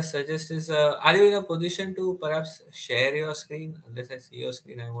 What I suggest is, are you in a position to perhaps share your screen? Unless I see your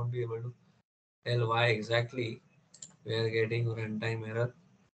screen, I won't be able to tell why exactly we are getting runtime error.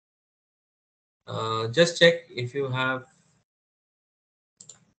 Just check if you have,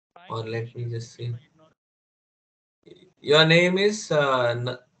 or Trying to let me share, just it see. might not. Your name is,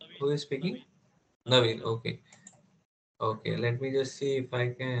 Naveen, who is speaking? Naveen, Naveen. Okay. Okay. Let me just see if I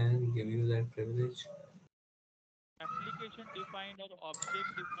can give you that privilege. application defined or object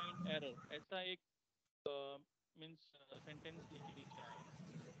defined error ऐसा एक means sentence नीचे आया है.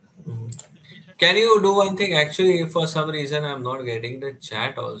 Mhm. Application Can you defined. do one thing? Actually, for some reason, I'm not getting the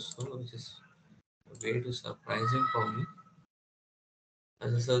chat also, which is way too surprising for me.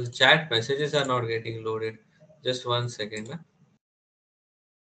 And so the chat messages are not getting loaded. Just 1 second. Huh?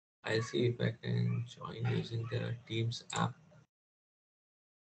 I'll see if I can join using the Teams app.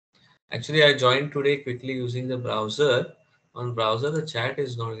 Actually, I joined today quickly using the browser. On browser, the chat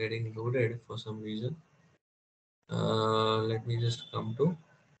is not getting loaded for some reason. Let me just come to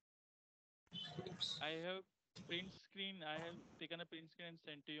Teams. I have print screen. I have taken a print screen and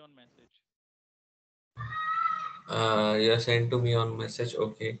sent to you on message. You sent to me on message.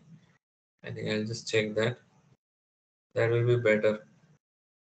 Okay. I think I'll just check that. That will be better.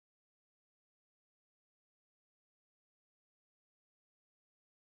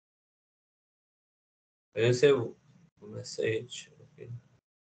 When you say message, okay.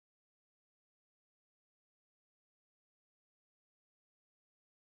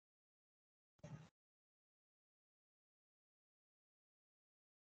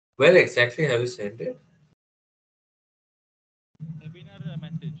 Where exactly have you sent it? Webinar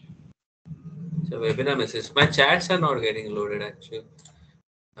message. So webinar message. My chats are not getting loaded actually.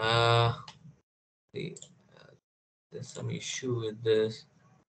 Uh, the, there's some issue with this.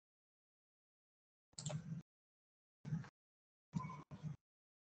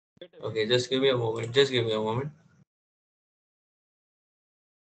 Okay, just give me a moment. Just give me a moment.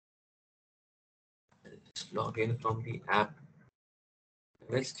 Just log in from the app.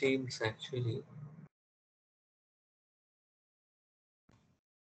 MS Teams actually.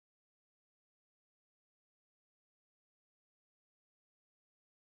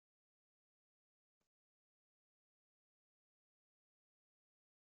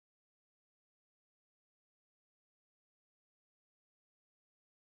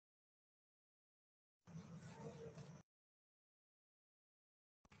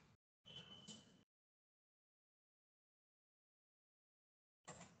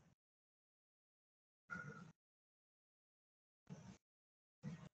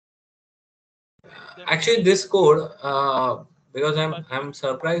 Actually, this code, because I'm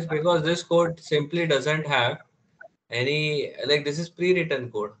surprised because this code simply doesn't have any, like, this is pre-written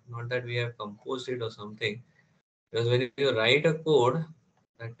code, not that we have composed it or something. Because when you write a code,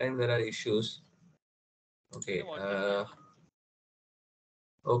 that time there are issues. Okay.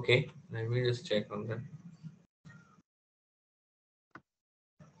 Okay. Let me just check on that.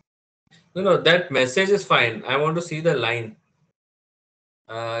 No, that message is fine. I want to see the line.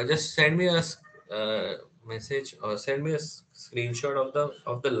 Just send me a message or send me a screenshot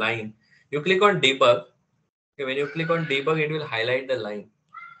of the line. You click on debug. Okay, when you click on debug, it will highlight the line.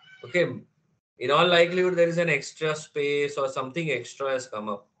 Okay, in all likelihood, there is an extra space or something extra has come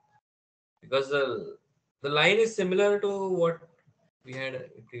up because the line is similar to what we had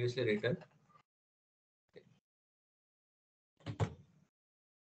previously written.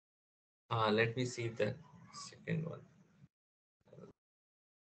 Let me see the second one.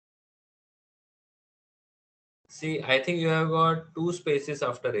 See, I think you have got two spaces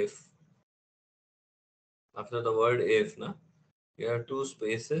after if. After the word if, na? You have two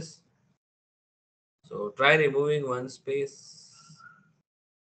spaces. So try removing one space.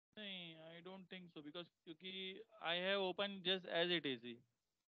 I don't think so because I have opened just as it is.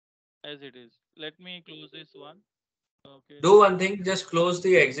 As it is. Let me close this one. Okay. Do one thing, just close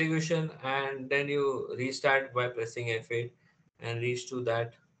the execution and then you restart by pressing F8 and reach to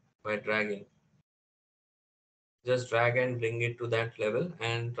that by dragging. Just drag and bring it to that level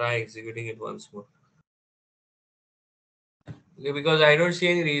and try executing it once more. Okay, because I don't see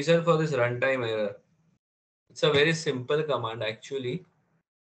any reason for this runtime error. It's a very simple command actually.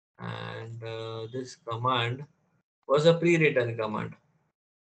 And this command was a pre-written command.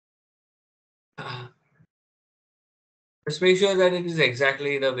 Just make sure that it is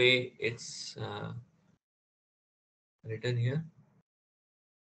exactly the way it's written here.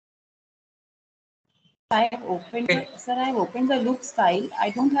 Okay. Sir, I've opened the loops file. I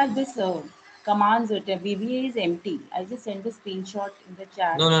don't have this commands. VBA is empty. I just sent the screenshot in the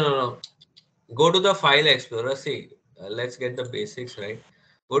chat. No. Go to the file explorer. See, let's get the basics right.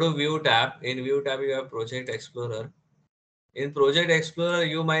 Go to view tab. In view tab, you have project explorer. In project explorer,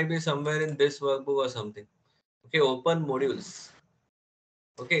 you might be somewhere in this workbook or something. Okay, open modules.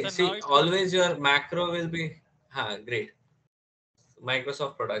 Okay, Sir, now see, it's always your macro will be, great.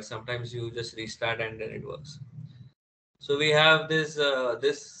 Microsoft products. Sometimes you just restart and then it works. So we have this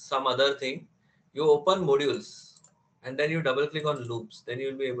some other thing. You open modules and then you double click on loops. Then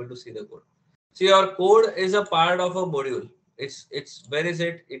you'll be able to see the code. So your code is a part of a module. It's where is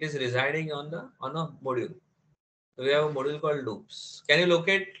it? It is residing on a module. So we have a module called loops. Can you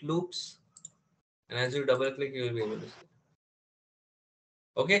locate loops? And as you double click, you will be able to see.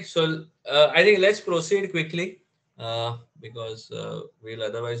 Okay, so I think let's proceed quickly because we'll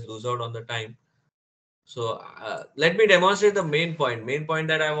otherwise lose out on the time. So let me demonstrate the main point. Main point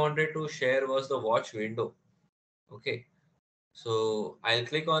that I wanted to share was the watch window. Okay, so I'll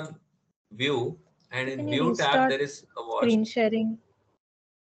click on view and in Can you view tab restart there is a watch. screen sharing?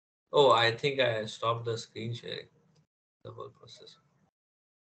 Oh, I think I stopped the screen sharing, the whole process.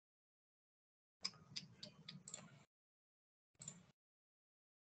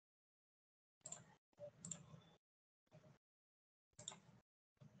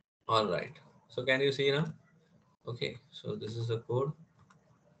 All right. So can you see now? Okay, so this is the code.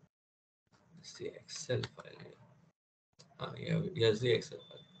 It's the Excel file here. Here's the Excel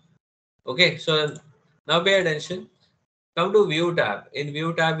file. Okay, so now pay attention. Come to View tab. In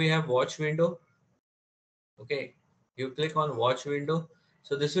View tab, we have Watch window. Okay, you click on Watch window.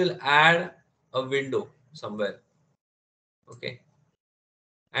 So this will add a window somewhere. Okay,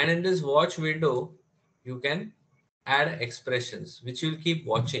 and in this Watch window, you can add expressions which you'll keep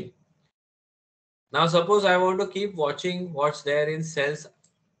watching. Now suppose I want to keep watching what's there in cells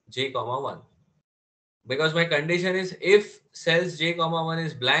j comma 1, because my condition is if cells j comma 1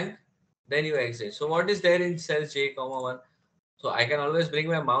 is blank, then you exit. So what is there in cells j comma 1? So I can always bring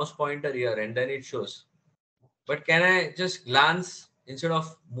my mouse pointer here and then it shows. But can I just glance instead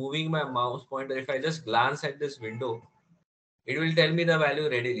of moving my mouse pointer? If I just glance at this window, it will tell me the value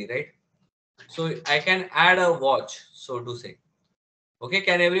readily, right? So I can add a watch, so to say. Okay,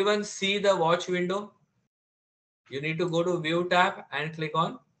 can everyone see the watch window? You need to go to View tab and click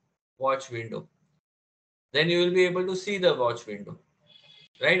on Watch window. Then you will be able to see the watch window,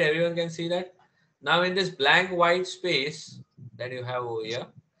 right? Everyone can see that. Now in this blank white space that you have over here,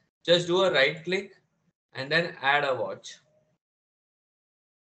 just do a right click and then add a watch.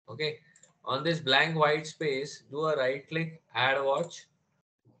 Okay, on this blank white space, do a right click, add a watch,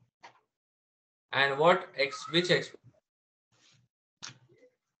 and which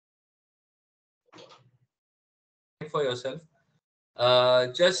for yourself.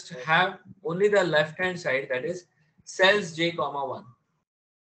 Just have only the left hand side, that is cells j comma 1.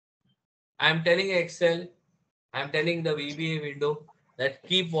 I'm telling Excel, I'm telling the VBA window that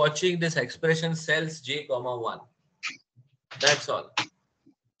keep watching this expression cells j comma 1. That's all.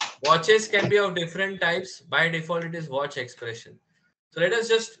 Watches can be of different types. By default, it is watch expression. So let us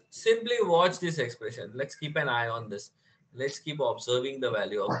just simply watch this expression. Let's keep an eye on this. Let's keep observing the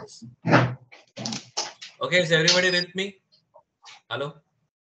value of this. Okay, is everybody with me? Hello?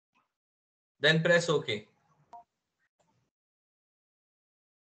 Then press OK.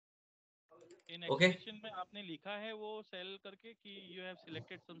 In Okay. Expression में आपने लिखा है वो cell करके कि you have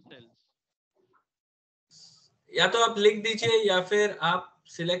selected some sales. या तो आप लिख दीजिए या फिर आप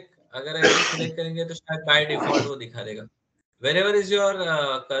सिलेक्ट, अगर ऐसे सिलेक्ट करेंगे तो शायद बाय डिफॉल्ट वो दिखा देगा. Wherever is your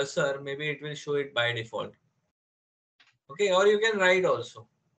cursor, maybe it will show it by default. Okay, or you can write also.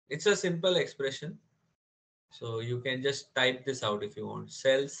 It's a simple expression. So you can just type this out if you want.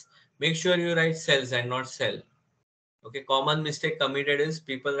 Cells. Make sure you write cells and not cell. Okay, common mistake committed is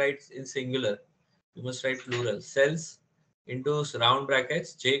people write in singular. You must write plural. Cells into round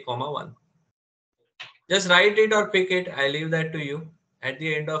brackets j comma 1. Just write it or pick it. I leave that to you. At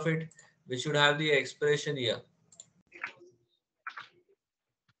the end of it, we should have the expression here.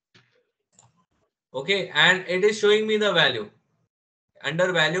 Okay, and it is showing me the value.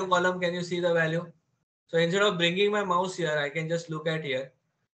 Under value column, can you see the value? So instead of bringing my mouse here, I can just look at here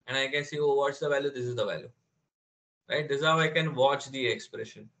and I can see, oh, what's the value? This is the value. Right? This is how I can watch the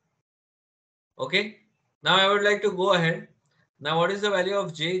expression. Okay. Now I would like to go ahead. Now what is the value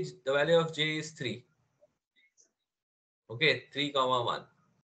of j? The value of j is 3. Okay, 3 comma 1.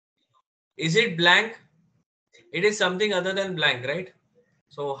 Is it blank? It is something other than blank, right?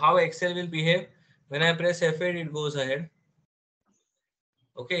 So how Excel will behave? When I press F8, it goes ahead.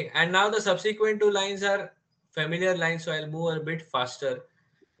 Okay, and now the subsequent two lines are familiar lines, so I'll move a bit faster.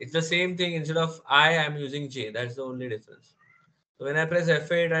 It's the same thing. Instead of I am using J. That's the only difference. So when I press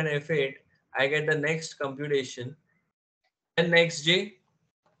F8 and F8, I get the next computation. Then next J.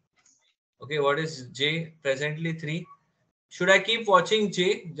 Okay, what is J? Presently 3. Should I keep watching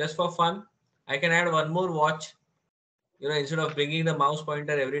J just for fun? I can add one more watch. You know, instead of bringing the mouse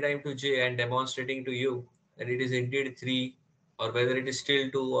pointer every time to J and demonstrating to you that it is indeed 3, or whether it is still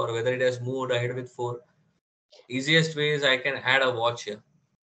 2, or whether it has moved ahead with 4. Easiest way is I can add a watch here.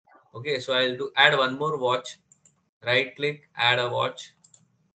 Okay, so I'll add one more watch. Right click, add a watch.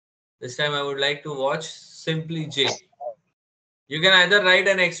 This time I would like to watch simply J. You can either write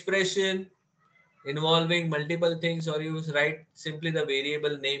an expression involving multiple things, or you write simply the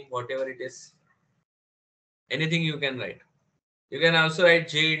variable name, whatever it is. Anything you can write. You can also write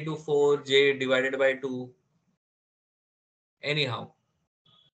J into 4, J divided by 2. Anyhow.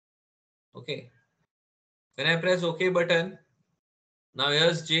 Okay. When I press OK button, now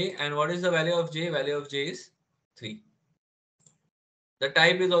here's J, and what is the value of J? Value of J is 3. The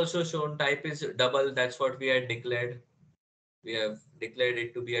type is also shown. Type is double. That's what we had declared. We have declared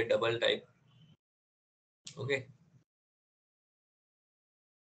it to be a double type. Okay.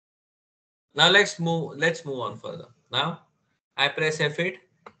 Now let's move on further. Now I press F8.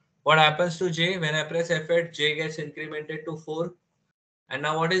 What happens to J? When I press F8, J gets incremented to 4. And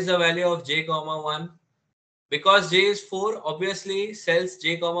now what is the value of J comma 1? Because j is 4, obviously cells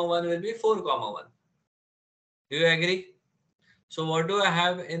j comma 1 will be 4 comma 1. Do you agree? So what do I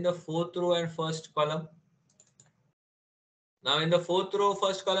have in the fourth row and first column? Now in the fourth row,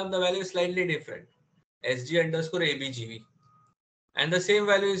 first column, the value is slightly different. SG underscore ABGV. And the same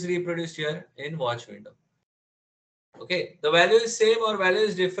value is reproduced here in watch window. Okay, the value is same or value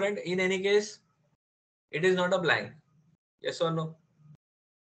is different. In any case, it is not a blank. Yes or no?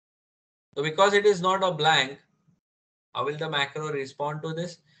 So because it is not a blank, how will the macro respond to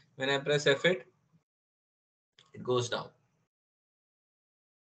this? When I press F8, it goes down.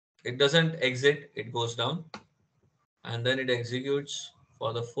 It doesn't exit, it goes down. And then it executes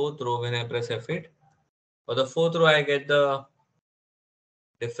for the fourth row when I press F8. For the fourth row, I get the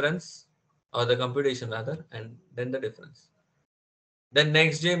difference or the computation rather, and then the difference. Then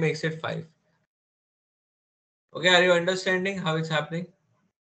next j makes it 5. Okay, are you understanding how it's happening?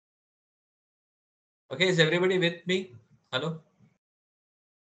 Okay, is everybody with me? Hello?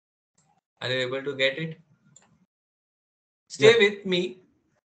 Are you able to get it? Stay with me.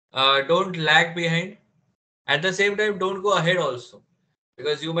 Don't lag behind. At the same time, don't go ahead also.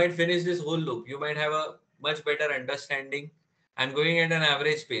 Because you might finish this whole loop. You might have a much better understanding. I'm going at an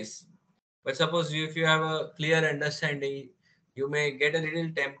average pace. But suppose if you have a clear understanding, you may get a little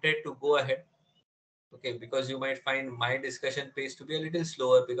tempted to go ahead. Okay, because you might find my discussion pace to be a little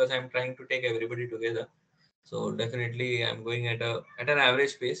slower because I'm trying to take everybody together. So definitely I'm going at an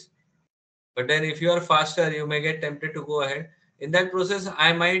average pace. But then if you are faster, you may get tempted to go ahead. In that process,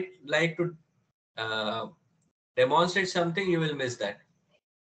 I might like to demonstrate something, you will miss that.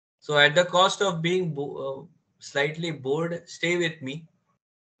 So at the cost of being slightly bored, stay with me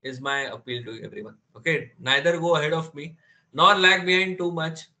is my appeal to everyone. Okay, neither go ahead of me nor lag behind too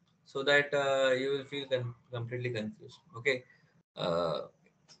much so that you will feel completely confused. Okay,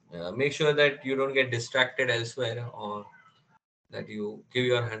 make sure that you don't get distracted elsewhere or that you give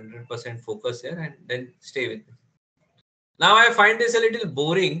your 100% focus here and then stay with me. Now I find this a little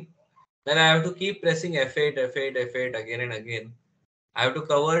boring that I have to keep pressing F8, F8, F8 again and again. I have to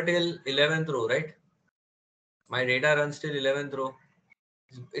cover till 11th row, right? My data runs till 11th row.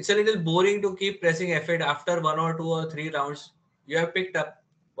 It's a little boring to keep pressing F8 after 1 or 2 or 3 rounds. You have picked up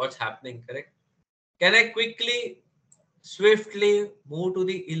what's happening, correct? Can I quickly, swiftly move to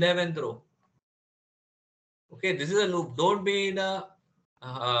the 11th row? Okay, this is a loop. Don't be in a,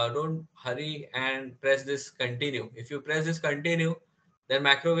 don't hurry and press this continue. If you press this continue, then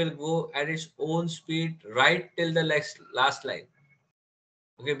macro will go at its own speed right till the last line.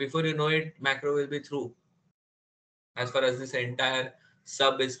 Okay, before you know it, macro will be through as far as this entire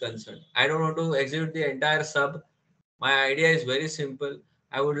sub is concerned. I don't want to execute the entire sub. My idea is very simple.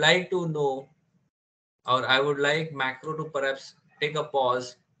 I would like to know, or I would like macro to perhaps take a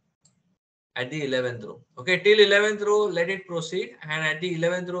pause at the 11th row. Okay, till 11th row, let it proceed. And at the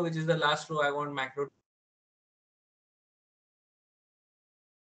 11th row, which is the last row, I want macro.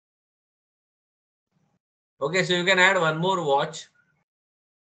 Okay, so you can add one more watch.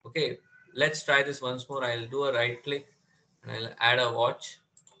 Okay, let's try this once more. I'll do a right click and I'll add a watch.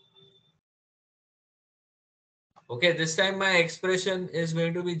 Okay, this time my expression is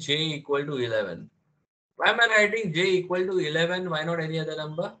going to be j equal to 11. Why am I writing j equal to 11? Why not any other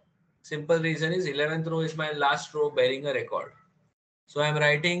number? Simple reason is 11th row is my last row bearing a record. So I'm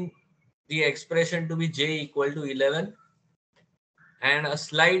writing the expression to be j equal to 11 and a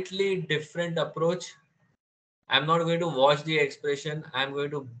slightly different approach. I'm not going to watch the expression. I'm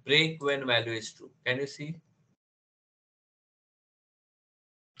going to break when value is true. Can you see?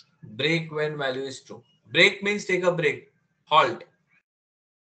 Break when value is true. Break means take a break. Halt.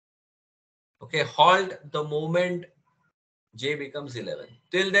 Okay, halt the moment j becomes 11.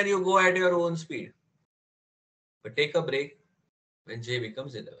 Till then you go at your own speed. But take a break when j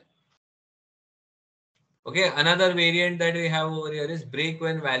becomes 11. Okay, another variant that we have over here is break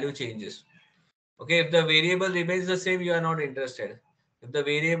when value changes. Okay, if the variable remains the same, you are not interested. If the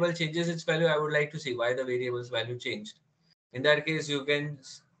variable changes its value, I would like to see why the variable's value changed. In that case, you can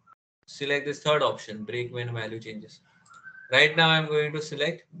select this third option, break when value changes. Right now, I'm going to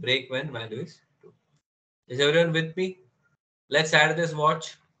select break when value is true. Is everyone with me? Let's add this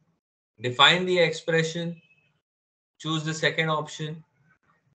watch. Define the expression. Choose the second option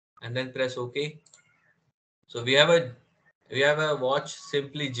and then press OK. So we have a watch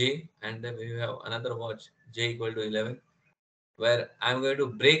simply j, and then we have another watch j equal to 11, where I'm going to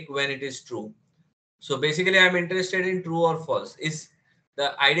break when it is true. So basically, I'm interested in true or false.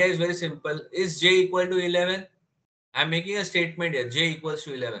 The idea is very simple. Is j equal to 11? I'm making a statement here. J equals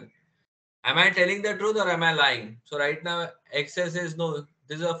to 11. Am I telling the truth or am I lying? So right now, Excel says no.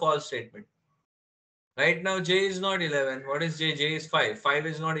 This is a false statement. Right now, J is not 11. What is J? J is 5. 5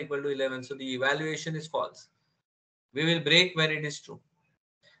 is not equal to 11. So the evaluation is false. We will break when it is true.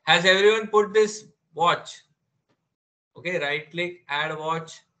 Has everyone put this watch? Okay, right click, add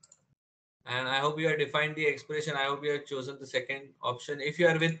watch. And I hope you have defined the expression. I hope you have chosen the second option. If you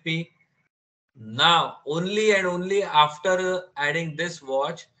are with me, now only and only after adding this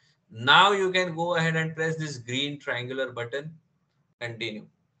watch, now you can go ahead and press this green triangular button, continue.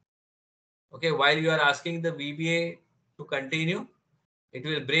 Okay, while you are asking the VBA to continue, it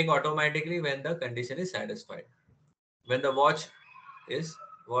will break automatically when the condition is satisfied. When the watch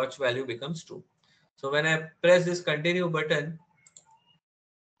value becomes true. So when I press this continue button,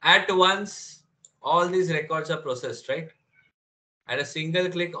 at once all these records are processed, right? At a single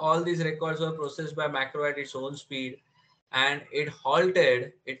click, all these records were processed by macro at its own speed, and it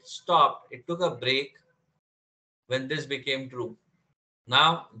halted, it stopped, it took a break when this became true.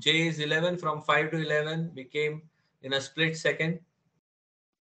 Now J is 11, from 5 to 11 became in a split second.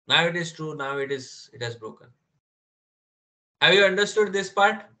 Now it is true, now it has broken. Have you understood this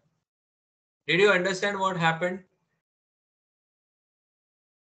part? Did you understand what happened?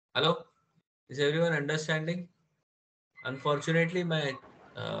 Hello? Is everyone understanding? Unfortunately, my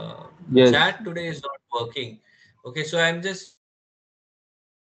Yes. chat today is not working. Okay, so I'm just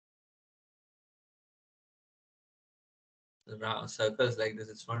circles like this.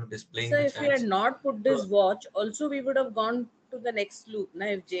 It's not displaying So the if we had chats. not put this So, watch, also we would have gone to the next loop. Now,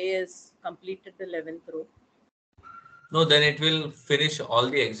 if J has completed the 11th row. no, then it will finish all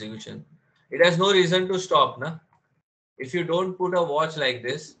the execution. It has no reason to stop, na? If you don't put a watch like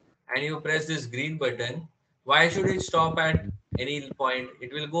this and you press this green button, why should it stop at any point?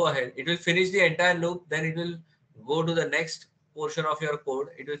 It will go ahead. It will finish the entire loop. Then it will go to the next portion of your code.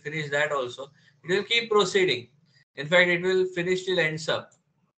 It will finish that also. It will keep proceeding. In fact, it will finish till ends up.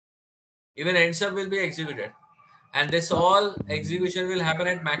 Even ends up will be executed. And this all execution will happen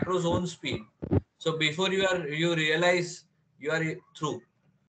at macro zone speed. So before you realize you are through.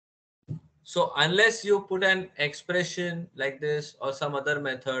 So unless you put an expression like this or some other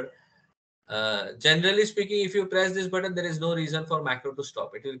method, generally speaking, if you press this button, there is no reason for macro to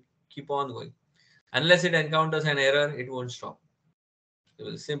stop. It will keep on going. Unless it encounters an error, it won't stop. It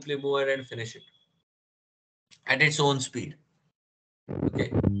will simply move ahead and finish it at its own speed.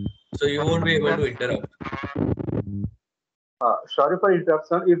 Okay. So you won't be able to interrupt. Sorry for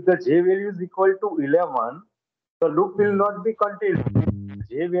interruption. If the J value is equal to 11, the loop will not be continued.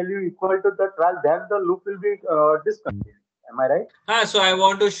 J value equal to the 12, then the loop will be discontinued. Am I right? So I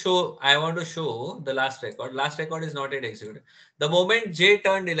want to show the last record. Last record is not yet executed. The moment J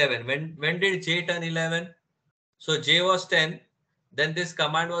turned 11, when did J turn 11? So J was 10, then this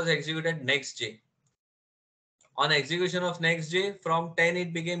command was executed next J. On execution of next J, from 10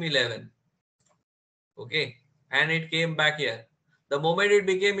 it became 11. Okay, and it came back here. The moment it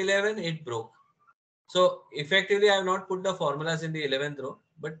became 11, it broke. So effectively, I have not put the formulas in the 11th row,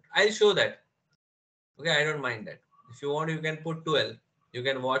 but I'll show that. Okay, I don't mind that. If you want, you can put 12. You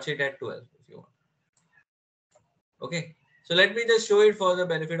can watch it at 12 if you want. Okay, so let me just show it for the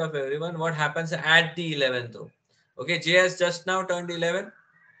benefit of everyone. What happens at the 11th row? Okay, J has just now turned 11.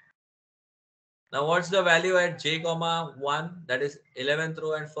 Now, what's the value at J comma 1? That is 11th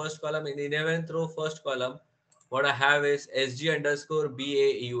row and first column. In 11th row, first column, what I have is SG underscore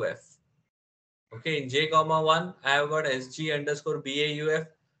BAUF. Okay, in J comma 1, I have got SG underscore BAUF,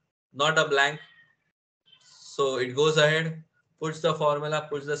 not a blank. So it goes ahead, puts the formula,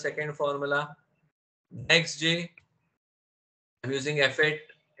 puts the second formula. Next J, I'm using F8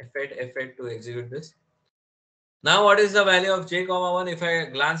 to execute this. Now, what is the value of J comma 1? If I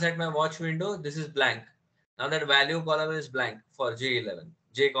glance at my watch window, this is blank. Now that value column is blank for J11,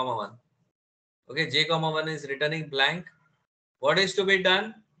 J comma 1. Okay, J comma 1 is returning blank. What is to be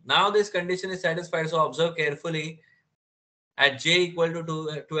done? Now this condition is satisfied. So observe carefully at J equal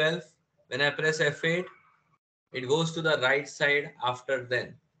to 12. When I press F8, it goes to the right side after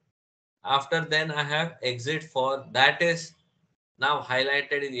then. After then, I have exit for, that is now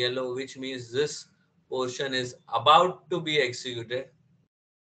highlighted in yellow, which means this portion is about to be executed.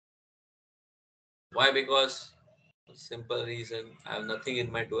 Why? Because simple reason, I have nothing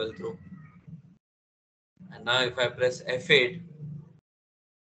in my 12th row. And now if I press F8,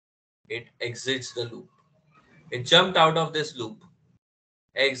 it exits the loop. It jumped out of this loop.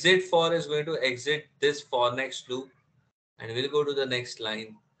 Exit for is going to exit this for next loop and we'll go to the next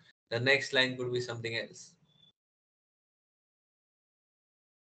line. The next line could be something else.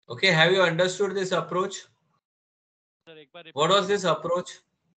 Okay, have you understood this approach? Sir, एक बार What repeat was this approach?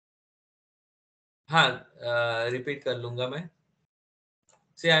 हाँ, repeat कर लूँगा मैं.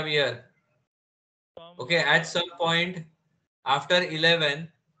 See, I'm here. Okay, at some point after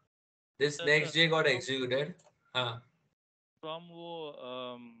 11, this Sir, next sir, J got executed. from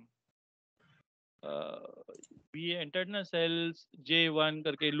we entered na cells J1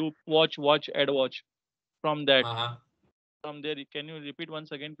 करके loop watch add watch from that. From there, can you repeat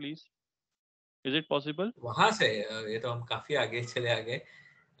once again, please? Is it possible? वहां से ये तो हम काफी आगे चले आ गए.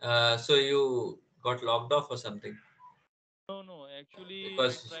 So you got logged off or something? No. Actually, I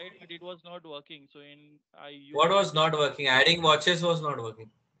Because tried, but it was not working. So I used what was the not working? Adding watches was not working.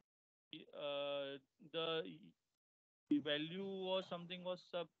 the value was something was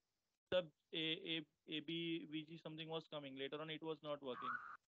sub a b vg something was coming. Later on, it was not working.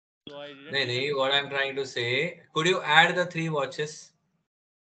 So I didn't. No. What I'm trying to say, could you add the 3 watches?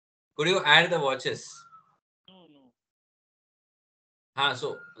 Could you add the watches? No.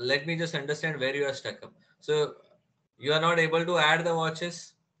 So let me just understand where you are stuck up. So you are not able to add the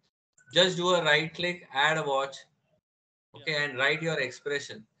watches. Just do a right click, add a watch. Okay, and write your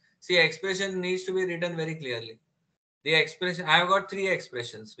expression. See, expression needs to be written very clearly. The expression, I have got 3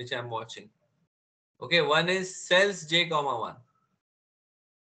 expressions which I'm watching. Okay, one is cells j comma 1.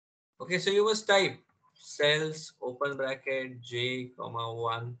 Okay, so you must type cells open bracket j comma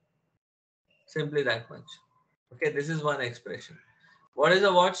 1. Simply that much. Okay, this is one expression. What is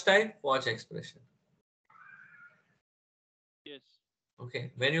the watch type? Watch expression. Yes.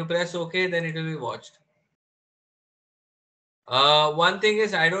 Okay, when you press OK, then it will be watched. One thing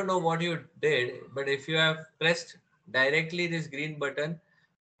is, I don't know what you did, but if you have pressed directly this green button,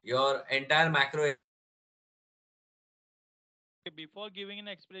 your entire macro. Before giving an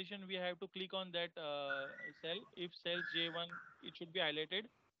expression, we have to click on that cell. If cell J1, it should be highlighted.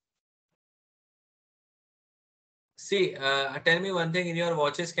 See, tell me one thing, in your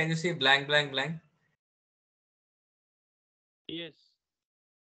watches, can you see blank, blank, blank? Yes.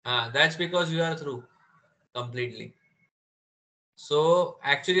 That's because you are through completely. So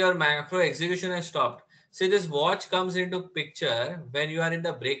actually your macro execution has stopped. See, this watch comes into picture when you are in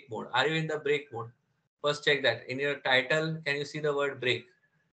the break mode. Are you in the break mode? First check that. In your title, can you see the word break?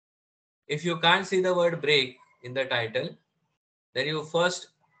 If you can't see the word break in the title, then you first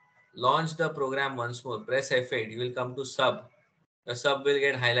launch the program once more. Press F8. You will come to sub. The sub will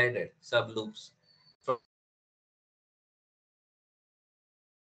get highlighted. Sub loops.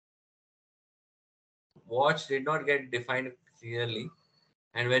 Watch did not get defined clearly.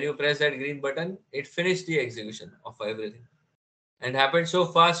 And when you press that green button, it finished the execution of everything. And happened so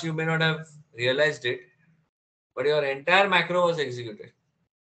fast you may not have realized it, but your entire macro was executed,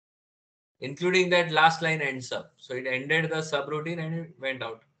 including that last line end sub. So it ended the subroutine and it went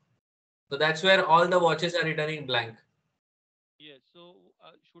out. So that's where all the watches are returning blank. Yes. So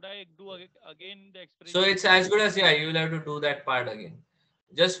should I do again the expression? So it's as good as, yeah, you will have to do that part again.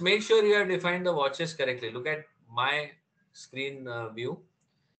 Just make sure you have defined the watches correctly. Look at my screen view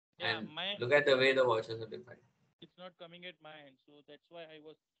and look at the way the watches are defined. It's not coming at my end, so that's why I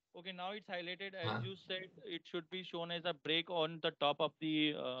was okay. Now it's highlighted as you said. It should be shown as a break on the top of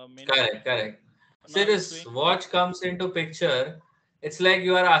the menu. Correct. See, Now it's this showing watch comes into picture. It's like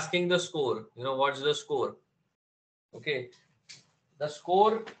you are asking the score. What's the score? Okay. The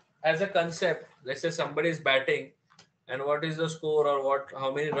score as a concept, let's say somebody is batting and what is the score or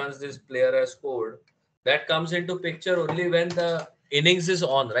how many runs this player has scored, that comes into picture only when the innings is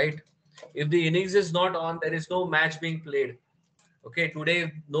on, right? If the innings is not on, there is no match being played. Okay,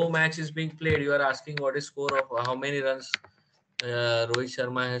 today no match is being played. You are asking what is score of how many runs Rohit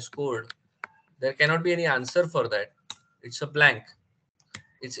Sharma has scored. There cannot be any answer for that. It's a blank.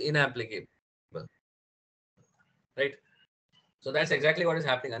 It's inapplicable. Right? So that's exactly what is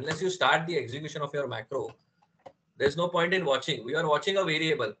happening. Unless you start the execution of your macro, there's no point in watching. We are watching a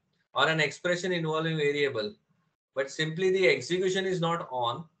variable or an expression involving variable, but simply the execution is not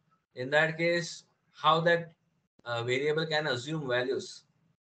on. In that case, how that variable can assume values?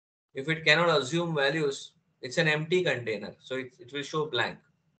 If it cannot assume values, it's an empty container. So it will show blank.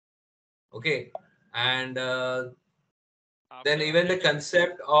 Okay. And then even the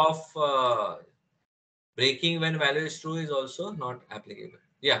concept of breaking when value is true is also not applicable.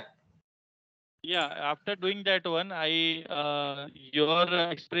 Yeah. Yeah, after doing that one,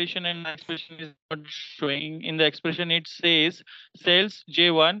 your expression and my expression is not showing. In the expression, it says cells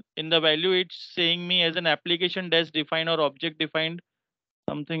J1. In the value, it's saying me as an application dash defined or object defined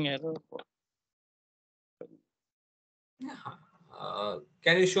something error.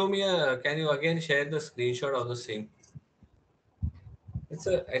 Can you show me can you again share the screenshot of the same?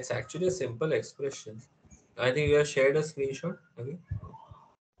 It's actually a simple expression. I think you have shared a screenshot. Okay.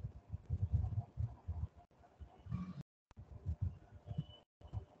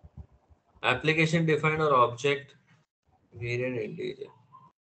 Application defined or object variant integer.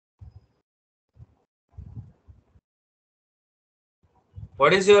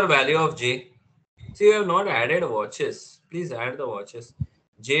 What is your value of j? See, you have not added watches. Please add the watches.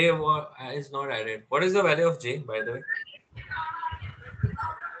 J is not added. What is the value of j, by the way?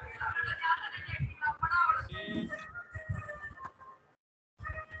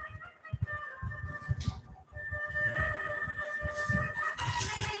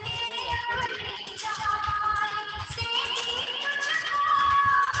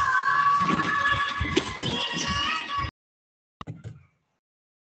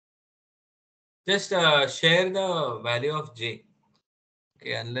 Just share the value of j.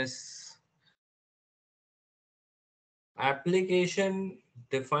 Okay, unless application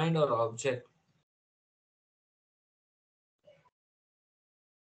defined or object.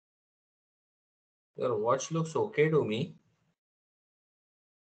 Your watch looks okay to me.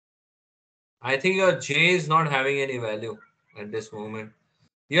 I think your j is not having any value at this moment.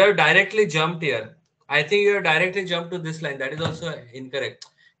 You have directly jumped here. I think you have directly jumped to this line. That is also incorrect.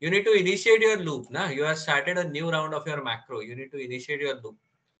 You need to initiate your loop. Nah? You have started a new round of your macro. You need to initiate your loop.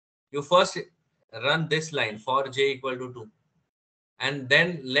 You first run this line for j equal to 2 and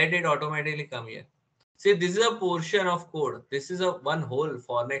then let it automatically come here. See, this is a portion of code. This is a one whole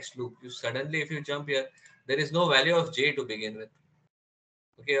for next loop. You suddenly, if you jump here, there is no value of j to begin with.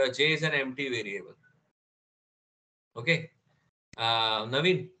 Okay, j is an empty variable. Okay,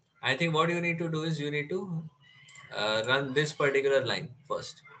 Naveen, I think what you need to do is you need to run this particular line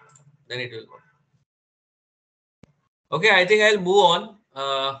first. Then it will work. Okay, I think I'll move on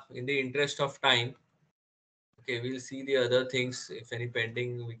in the interest of time. Okay, we'll see the other things. If any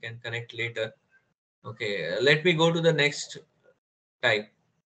pending, we can connect later. Okay, let me go to the next type.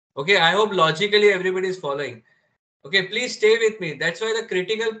 Okay, I hope logically everybody is following. Okay, please stay with me. That's why the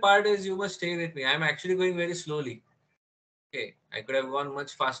critical part is you must stay with me. I'm actually going very slowly. Okay, I could have gone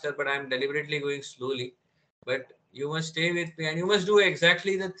much faster, but I'm deliberately going slowly. But you must stay with me and you must do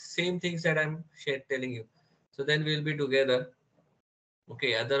exactly the same things that I'm telling you. So then we'll be together.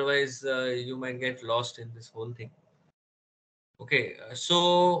 Okay, otherwise you might get lost in this whole thing. Okay,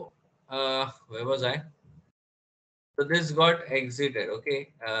 so where was I? So this got exited.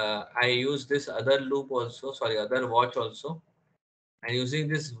 Okay, I use this other loop also, sorry, other watch also. And using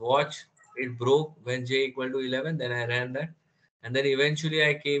this watch, it broke when j equal to 11. Then I ran that. And then eventually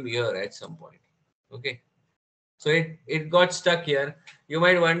I came here at some point. Okay. So it got stuck here. You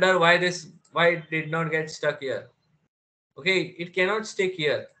might wonder why it did not get stuck here. Okay, it cannot stick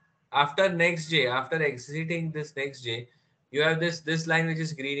here. After next j, after exiting this next j, you have this line which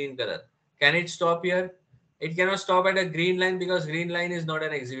is green in color. Can it stop here? It cannot stop at a green line because green line is not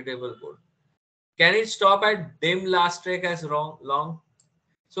an executable code. Can it stop at dim last track as long?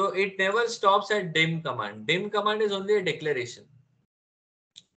 So it never stops at dim command. Dim command is only a declaration.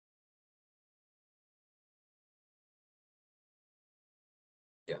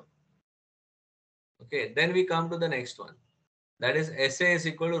 Yeah. Okay, then we come to the next one. That is SA is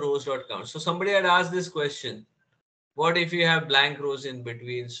equal to rows.count. So somebody had asked this question. What if you have blank rows in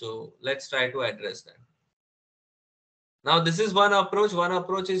between? So let's try to address that. Now this is one approach. One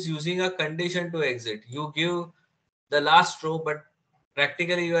approach is using a condition to exit. You give the last row, but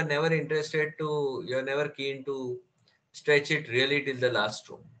practically you are never keen to stretch it really till the last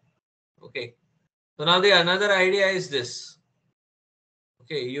row. Okay. So now the another idea is this.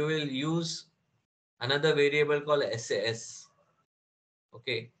 Okay, you will use another variable called SAS.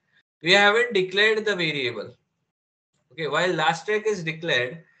 Okay, we haven't declared the variable. Okay, while last track is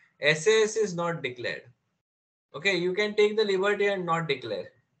declared, SAS is not declared. Okay, you can take the liberty and not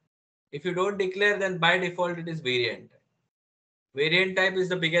declare. If you don't declare, then by default it is variant. Variant type is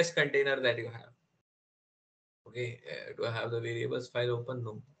the biggest container that you have. Okay, do I have the variables file open?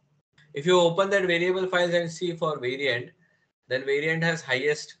 No. If you open that variable files and see for variant, then variant has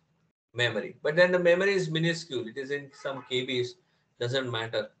highest memory, but then the memory is minuscule. It is in some KBs, doesn't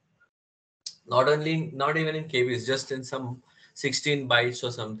matter. Not even in KBs, just in some 16 bytes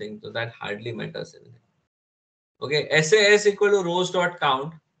or something. So that hardly matters anything. Okay, SAS equal to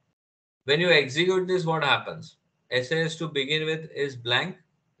rows.count. When you execute this, what happens? SAS to begin with is blank,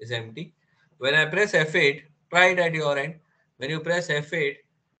 is empty. When I press F8, try it at your end. When you press F8,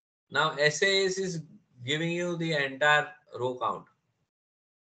 now SAS is giving you the entire row count.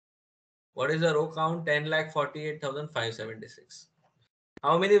 What is the row count? 10,48,576.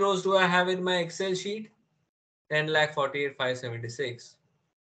 How many rows do I have in my Excel sheet? 10,48,576.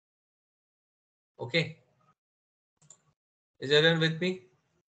 Okay. Is everyone with me?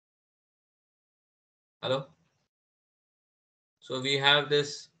 Hello? So we have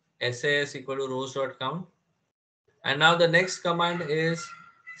this SAS equal to rows dot count. And now the next command is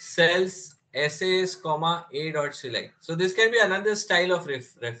cells SAS comma A dot select. So this can be another style of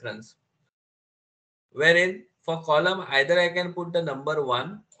reference, wherein for column either I can put the number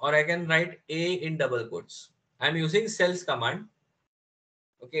 1 or I can write A in double quotes. I'm using cells command.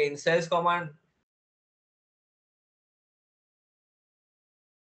 Okay, in cells command,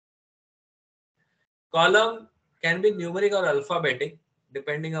 column can be numeric or alphabetic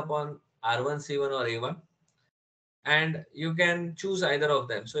depending upon R1, C1 or A1. And you can choose either of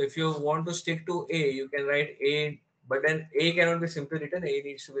them. So if you want to stick to A, you can write A, but then A cannot be simply written. A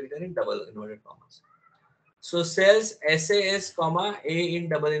needs to be written in double inverted commas. So cells SAS comma A in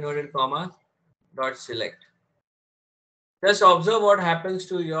double inverted comma dot select. Just observe what happens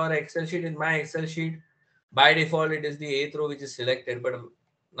to your Excel sheet. In my Excel sheet, by default, it is the 8th row which is selected. But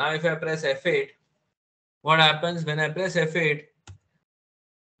now if I press F8, what happens when I press F8?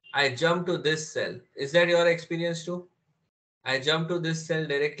 I jump to this cell. Is that your experience too? I jump to this cell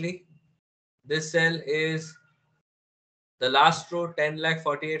directly. This cell is the last row,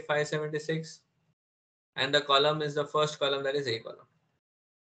 10,48,576. And the column is the first column, that is A column.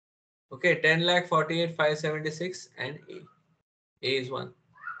 Okay, 10,48,576 and A. A is 1.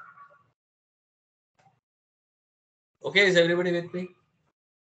 Okay, is everybody with me?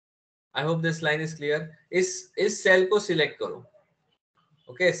 I hope this line is clear. Is cell को select करो.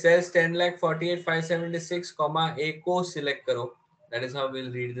 Okay, cells 10,48,576, comma A को select करो. That is how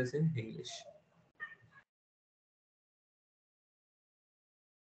we'll read this in English.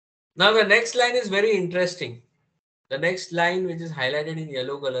 Now the next line is very interesting. The next line, which is highlighted in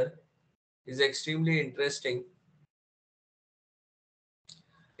yellow color, is extremely interesting.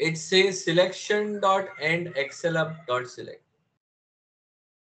 It says selection.end excelup.select.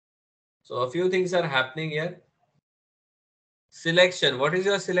 So a few things are happening here. Selection. What is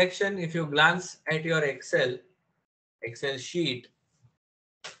your selection? If you glance at your Excel sheet,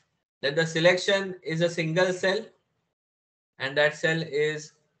 then the selection is a single cell, and that cell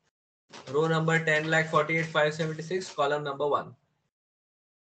is row number 10,48,576, column number 1.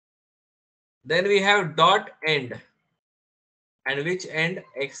 Then we have dot end, and which end?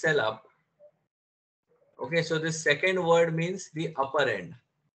 Excel up. Okay, so this second word means the upper end.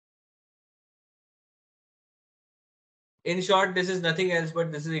 In short, this is nothing else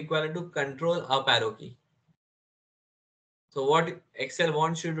but this is equivalent to control up arrow key. So what Excel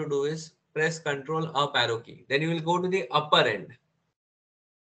wants you to do is press control up arrow key. Then you will go to the upper end.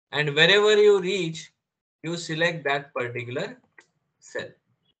 And wherever you reach, you select that particular cell.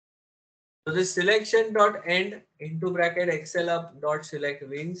 So this selection dot end into bracket Excel up dot select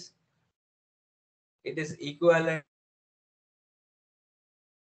means it is equivalent.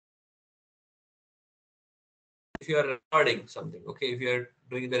 If you are recording something, okay, if you are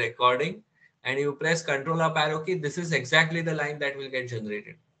doing the recording and you press control up arrow key, this is exactly the line that will get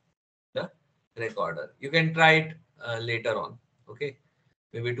generated. The recorder. You can try it later on. Okay,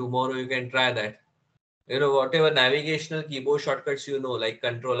 maybe tomorrow you can try that. You know, whatever navigational keyboard shortcuts you know, like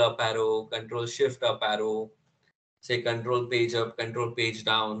control up arrow, control shift up arrow, say control page up, control page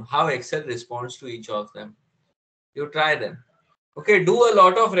down, how Excel responds to each of them. You try them. Okay, do a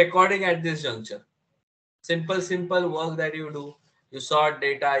lot of recording at this juncture. Simple work that you do. You sort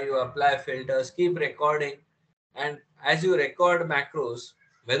data, you apply filters, keep recording. And as you record macros,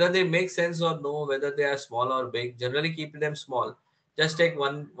 whether they make sense or no, whether they are small or big, generally keep them small. Just take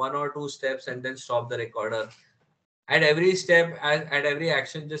one or two steps and then stop the recorder. At every step, at every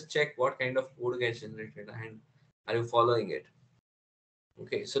action, just check what kind of code gets generated and are you following it.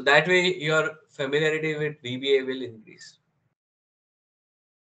 Okay, so that way your familiarity with VBA will increase.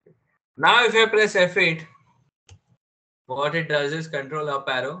 Now if I press F8, what it does is control up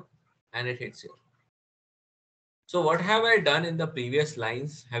arrow and it hits here. So what have I done in the previous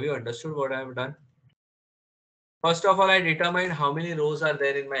lines? Have you understood what I have done? First of all, I determined how many rows are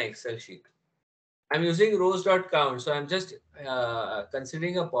there in my Excel sheet. I'm using rows.count. So I'm just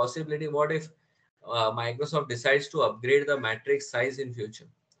considering a possibility. What if Microsoft decides to upgrade the matrix size in future?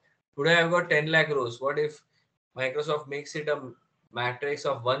 Today I've got 10 lakh rows. What if Microsoft makes it a matrix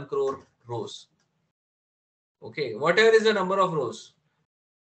of 1 crore rows? Okay, whatever is the number of rows.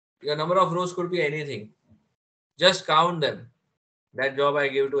 Your number of rows could be anything. Just count them. That job I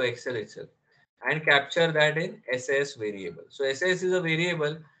give to Excel itself and capture that in SAS variable. So SAS is a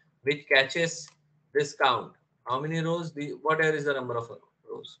variable which catches this count. How many rows? Whatever is the number of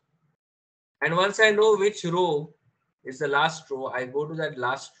rows. And once I know which row is the last row, I go to that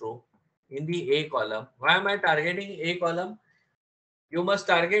last row in the A column. Why am I targeting A column? You must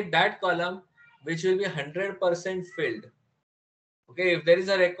target that column which will be 100% filled. Okay, if there is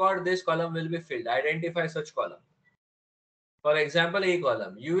a record, this column will be filled. Identify such column. For example, A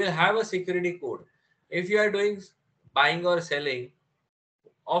column, you will have a security code. If you are doing buying or selling,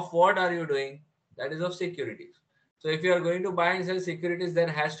 of what are you doing? That is of securities. So if you are going to buy and sell securities, there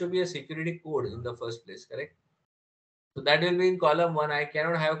has to be a security code in the first place, correct? So that will be in column 1. I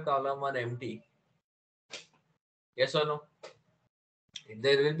cannot have column 1 empty. Yes or no?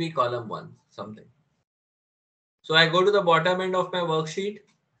 There will be column 1, something. So I go to the bottom end of my worksheet.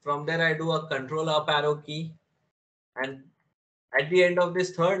 From there, I do a control up arrow key. And at the end of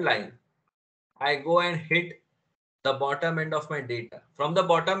this third line, I go and hit the bottom end of my data. From the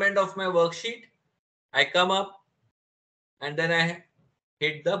bottom end of my worksheet, I come up and then I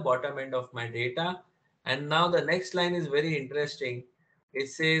hit the bottom end of my data. And now the next line is very interesting. It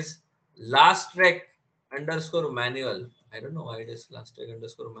says last track underscore manual. I don't know why it is last track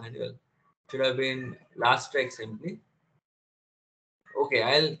underscore manual. Should have been last track simply. Okay,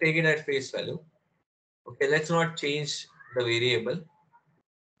 I'll take it at face value. Okay, let's not change the variable.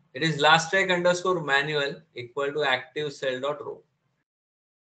 It is last track underscore manual equal to active cell dot row.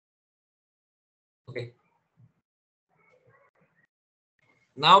 Okay.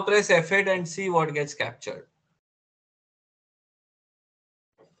 Now press F8 and see what gets captured.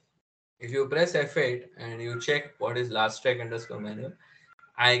 If you press F8 and you check what is last track underscore manual,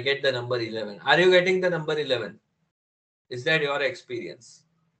 I get the number 11. Are you getting the number 11? Is that your experience?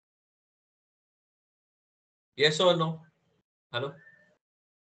 Yes or no? Hello?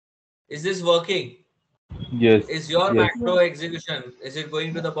 Is this working? Yes. Is your Yes. macro execution, is it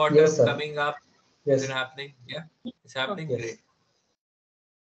going to the bottom, Yes, sir. coming up? Yes. Is it happening? Yeah, it's happening. Yes. Great.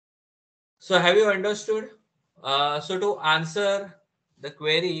 So have you understood? So to answer the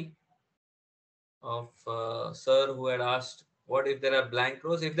query of sir who had asked, what if there are blank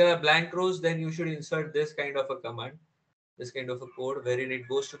rows? If there are blank rows, then you should insert this kind of a command, this kind of a code wherein it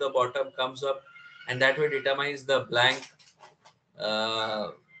goes to the bottom, comes up, and that way determines the blank,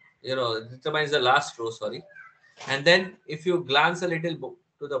 determines the last row, sorry. And then if you glance a little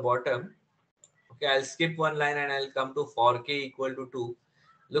to the bottom, okay, I'll skip one line and I'll come to for k equal to 2.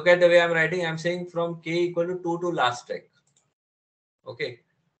 Look at the way I'm writing. I'm saying from k equal to 2 to last track. Okay.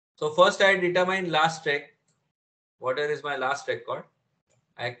 So first I determine last track. Whatever is my last record,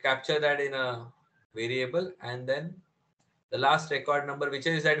 I capture that in a variable, and then the last record number, which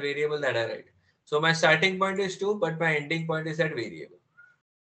is that variable that I write. So my starting point is 2, but my ending point is that variable.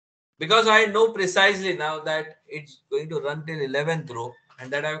 Because I know precisely now that it's going to run till 11th row, and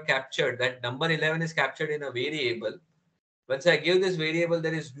that I've captured, that number 11 is captured in a variable. Once I give this variable,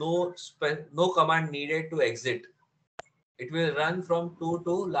 there is no command needed to exit. It will run from 2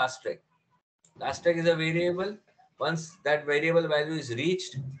 to last track. Last track is a variable. Once that variable value is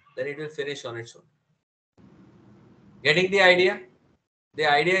reached, then it will finish on its own. Getting the idea? The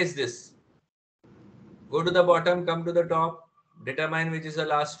idea is this. Go to the bottom, come to the top, determine which is the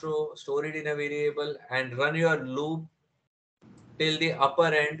last row, store it in a variable, and run your loop till the upper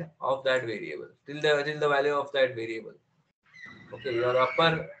end of that variable, till the value of that variable. Okay, your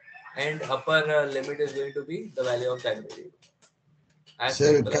upper limit is going to be the value of that variable.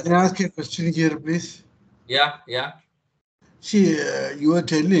 Sir, can I ask a question here, please? Yeah. See, you were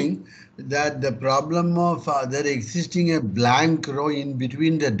telling that the problem of there existing a blank row in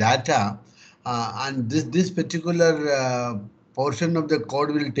between the data, and this particular portion of the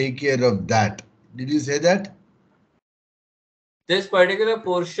code will take care of that. Did you say that? This particular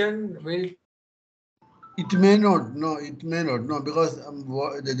portion will. It may not. No, it may not. No, because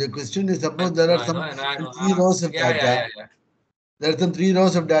the question is, suppose there are some 3 rows of data. Yeah. There are some 3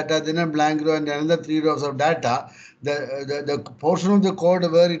 rows of data, then a blank row, and another 3 rows of data. The portion of the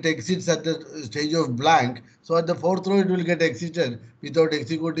code where it exits at the stage of blank, so at the 4th row it will get exited without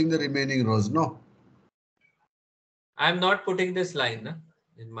executing the remaining rows. No. I'm not putting this line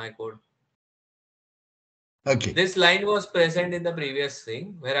in my code. Okay. This line was present in the previous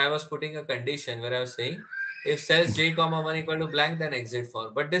thing where I was putting a condition where I was saying if cells j comma 1 equal to blank, then exit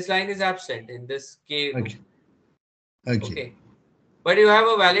for. But this line is absent in this k. Okay. But you have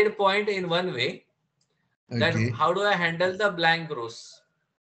a valid point in one way. That how do I handle the blank rows?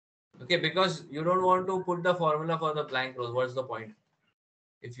 Okay, because you don't want to put the formula for the blank rows. What's the point?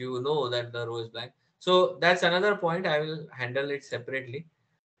 If you know that the row is blank. So that's another point. I will handle it separately.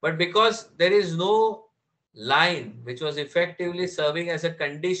 But because there is no line which was effectively serving as a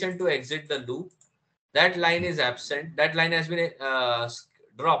condition to exit the loop, that line is absent. That line has been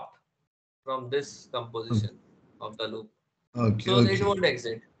dropped from this composition of the loop. So it won't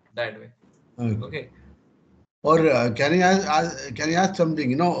exit that way. Okay. Or can I ask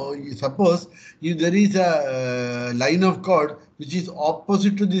something? Suppose if there is a line of code which is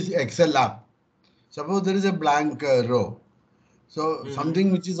opposite to this XLR. Suppose there is a blank row. So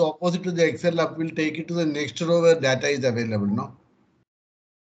something which is opposite to the XLR will take it to the next row where data is available, no?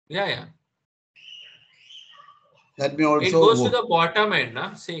 Yeah. That may It also goes to work. the bottom end,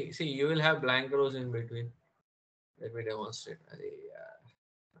 na? See, you will have blank rows in between. Let me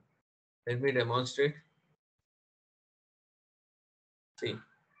demonstrate. See,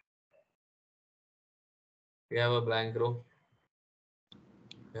 we have a blank row.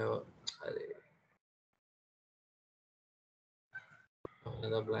 We have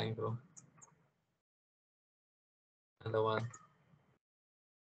another blank row. Another one,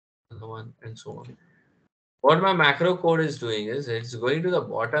 and so on. What my macro code is doing is it's going to the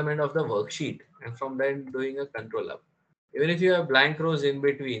bottom end of the worksheet and from then doing a control up. Even if you have blank rows in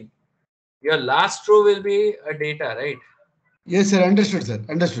between, your last row will be a data, right? Yes, sir. Understood, sir.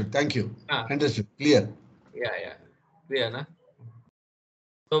 Understood. Thank you. Ah. Understood. Clear. Yeah. Clear, na?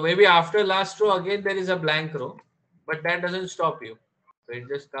 So maybe after last row again there is a blank row, but that doesn't stop you. So it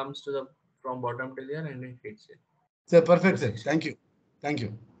just comes to the from bottom till here and it hits it. Sir, perfect, sir. Thank you. Thank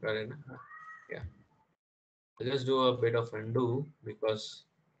you. Got it, na? Yeah. I'll just do a bit of undo because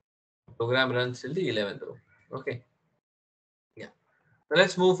the program runs till the 11th row. Okay. Yeah. So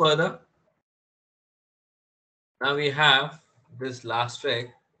let's move further. Now we have this last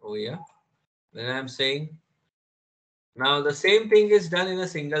track over here. Then I'm saying now the same thing is done in a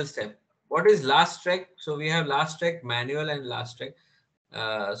single step. What is last track? So we have last track manual and last track.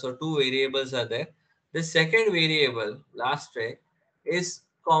 So two variables are there. The second variable, last track, is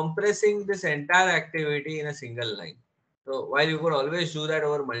compressing this entire activity in a single line. So while you could always do that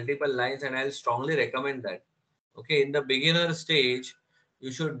over multiple lines, and I'll strongly recommend that. Okay, in the beginner stage,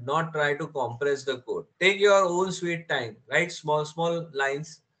 you should not try to compress the code. Take your own sweet time, write small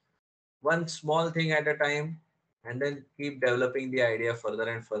lines, one small thing at a time, and then keep developing the idea further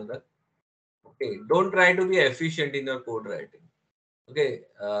and further. Okay, don't try to be efficient in your code writing. Okay,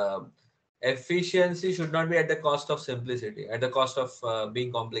 efficiency should not be at the cost of simplicity, at the cost of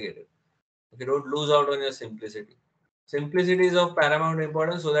being complicated. Okay, don't lose out on your simplicity. Simplicity is of paramount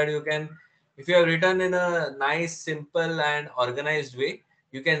importance so that you can, if you have written in a nice, simple and organized way,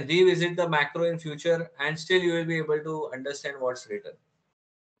 you can revisit the macro in future and still you will be able to understand what's written.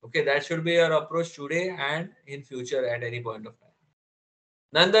 Okay, that should be your approach today and in future at any point of time.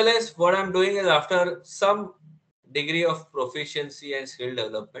 Nonetheless, what I'm doing is after some degree of proficiency and skill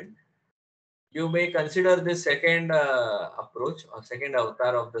development, you may consider this second approach or second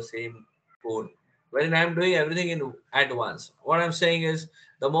avatar of the same code wherein I'm doing everything in at once. What I'm saying is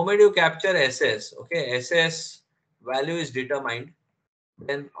the moment you capture SS, okay, SS value is determined,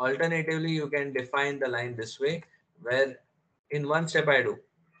 then alternatively you can define the line this way where in one step I do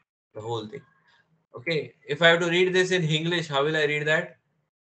the whole thing. Okay, if I have to read this in English, how will I read that?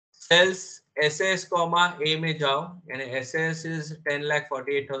 Cells SS comma A में जाओ यानी SS is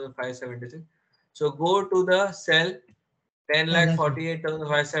 10,48,576. So go to the cell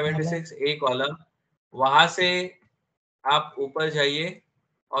 10,48,576 A column. वहां से आप ऊपर जाइए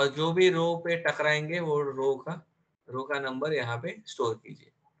और जो भी रो पे टकराएंगे वो रो का नंबर यहाँ पे स्टोर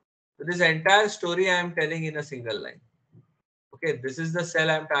कीजिए. So this entire story I am telling in a single line. Okay, this is the cell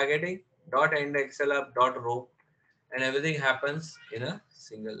I am targeting. Dot end XLR dot row, and everything happens in a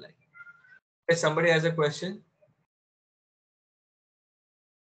single line. If somebody has a question,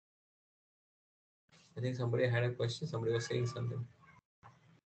 I think somebody had a question. Somebody was saying something.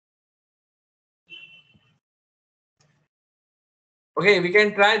 Okay, we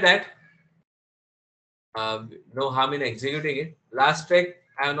can try that. No harm in executing it. Last track,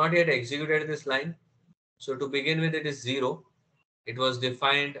 I have not yet executed this line. So to begin with, it is 0. It was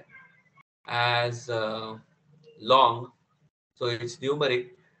defined as long, so it's numeric,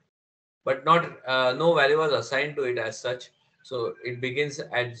 but not no value was assigned to it as such. So it begins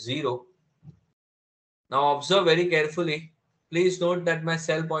at 0. Now observe very carefully. Please note that my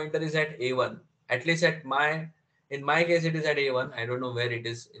cell pointer is at A1. At least in my case, it is at A1. I don't know where it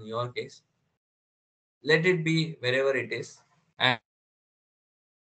is in your case. Let it be wherever it is. And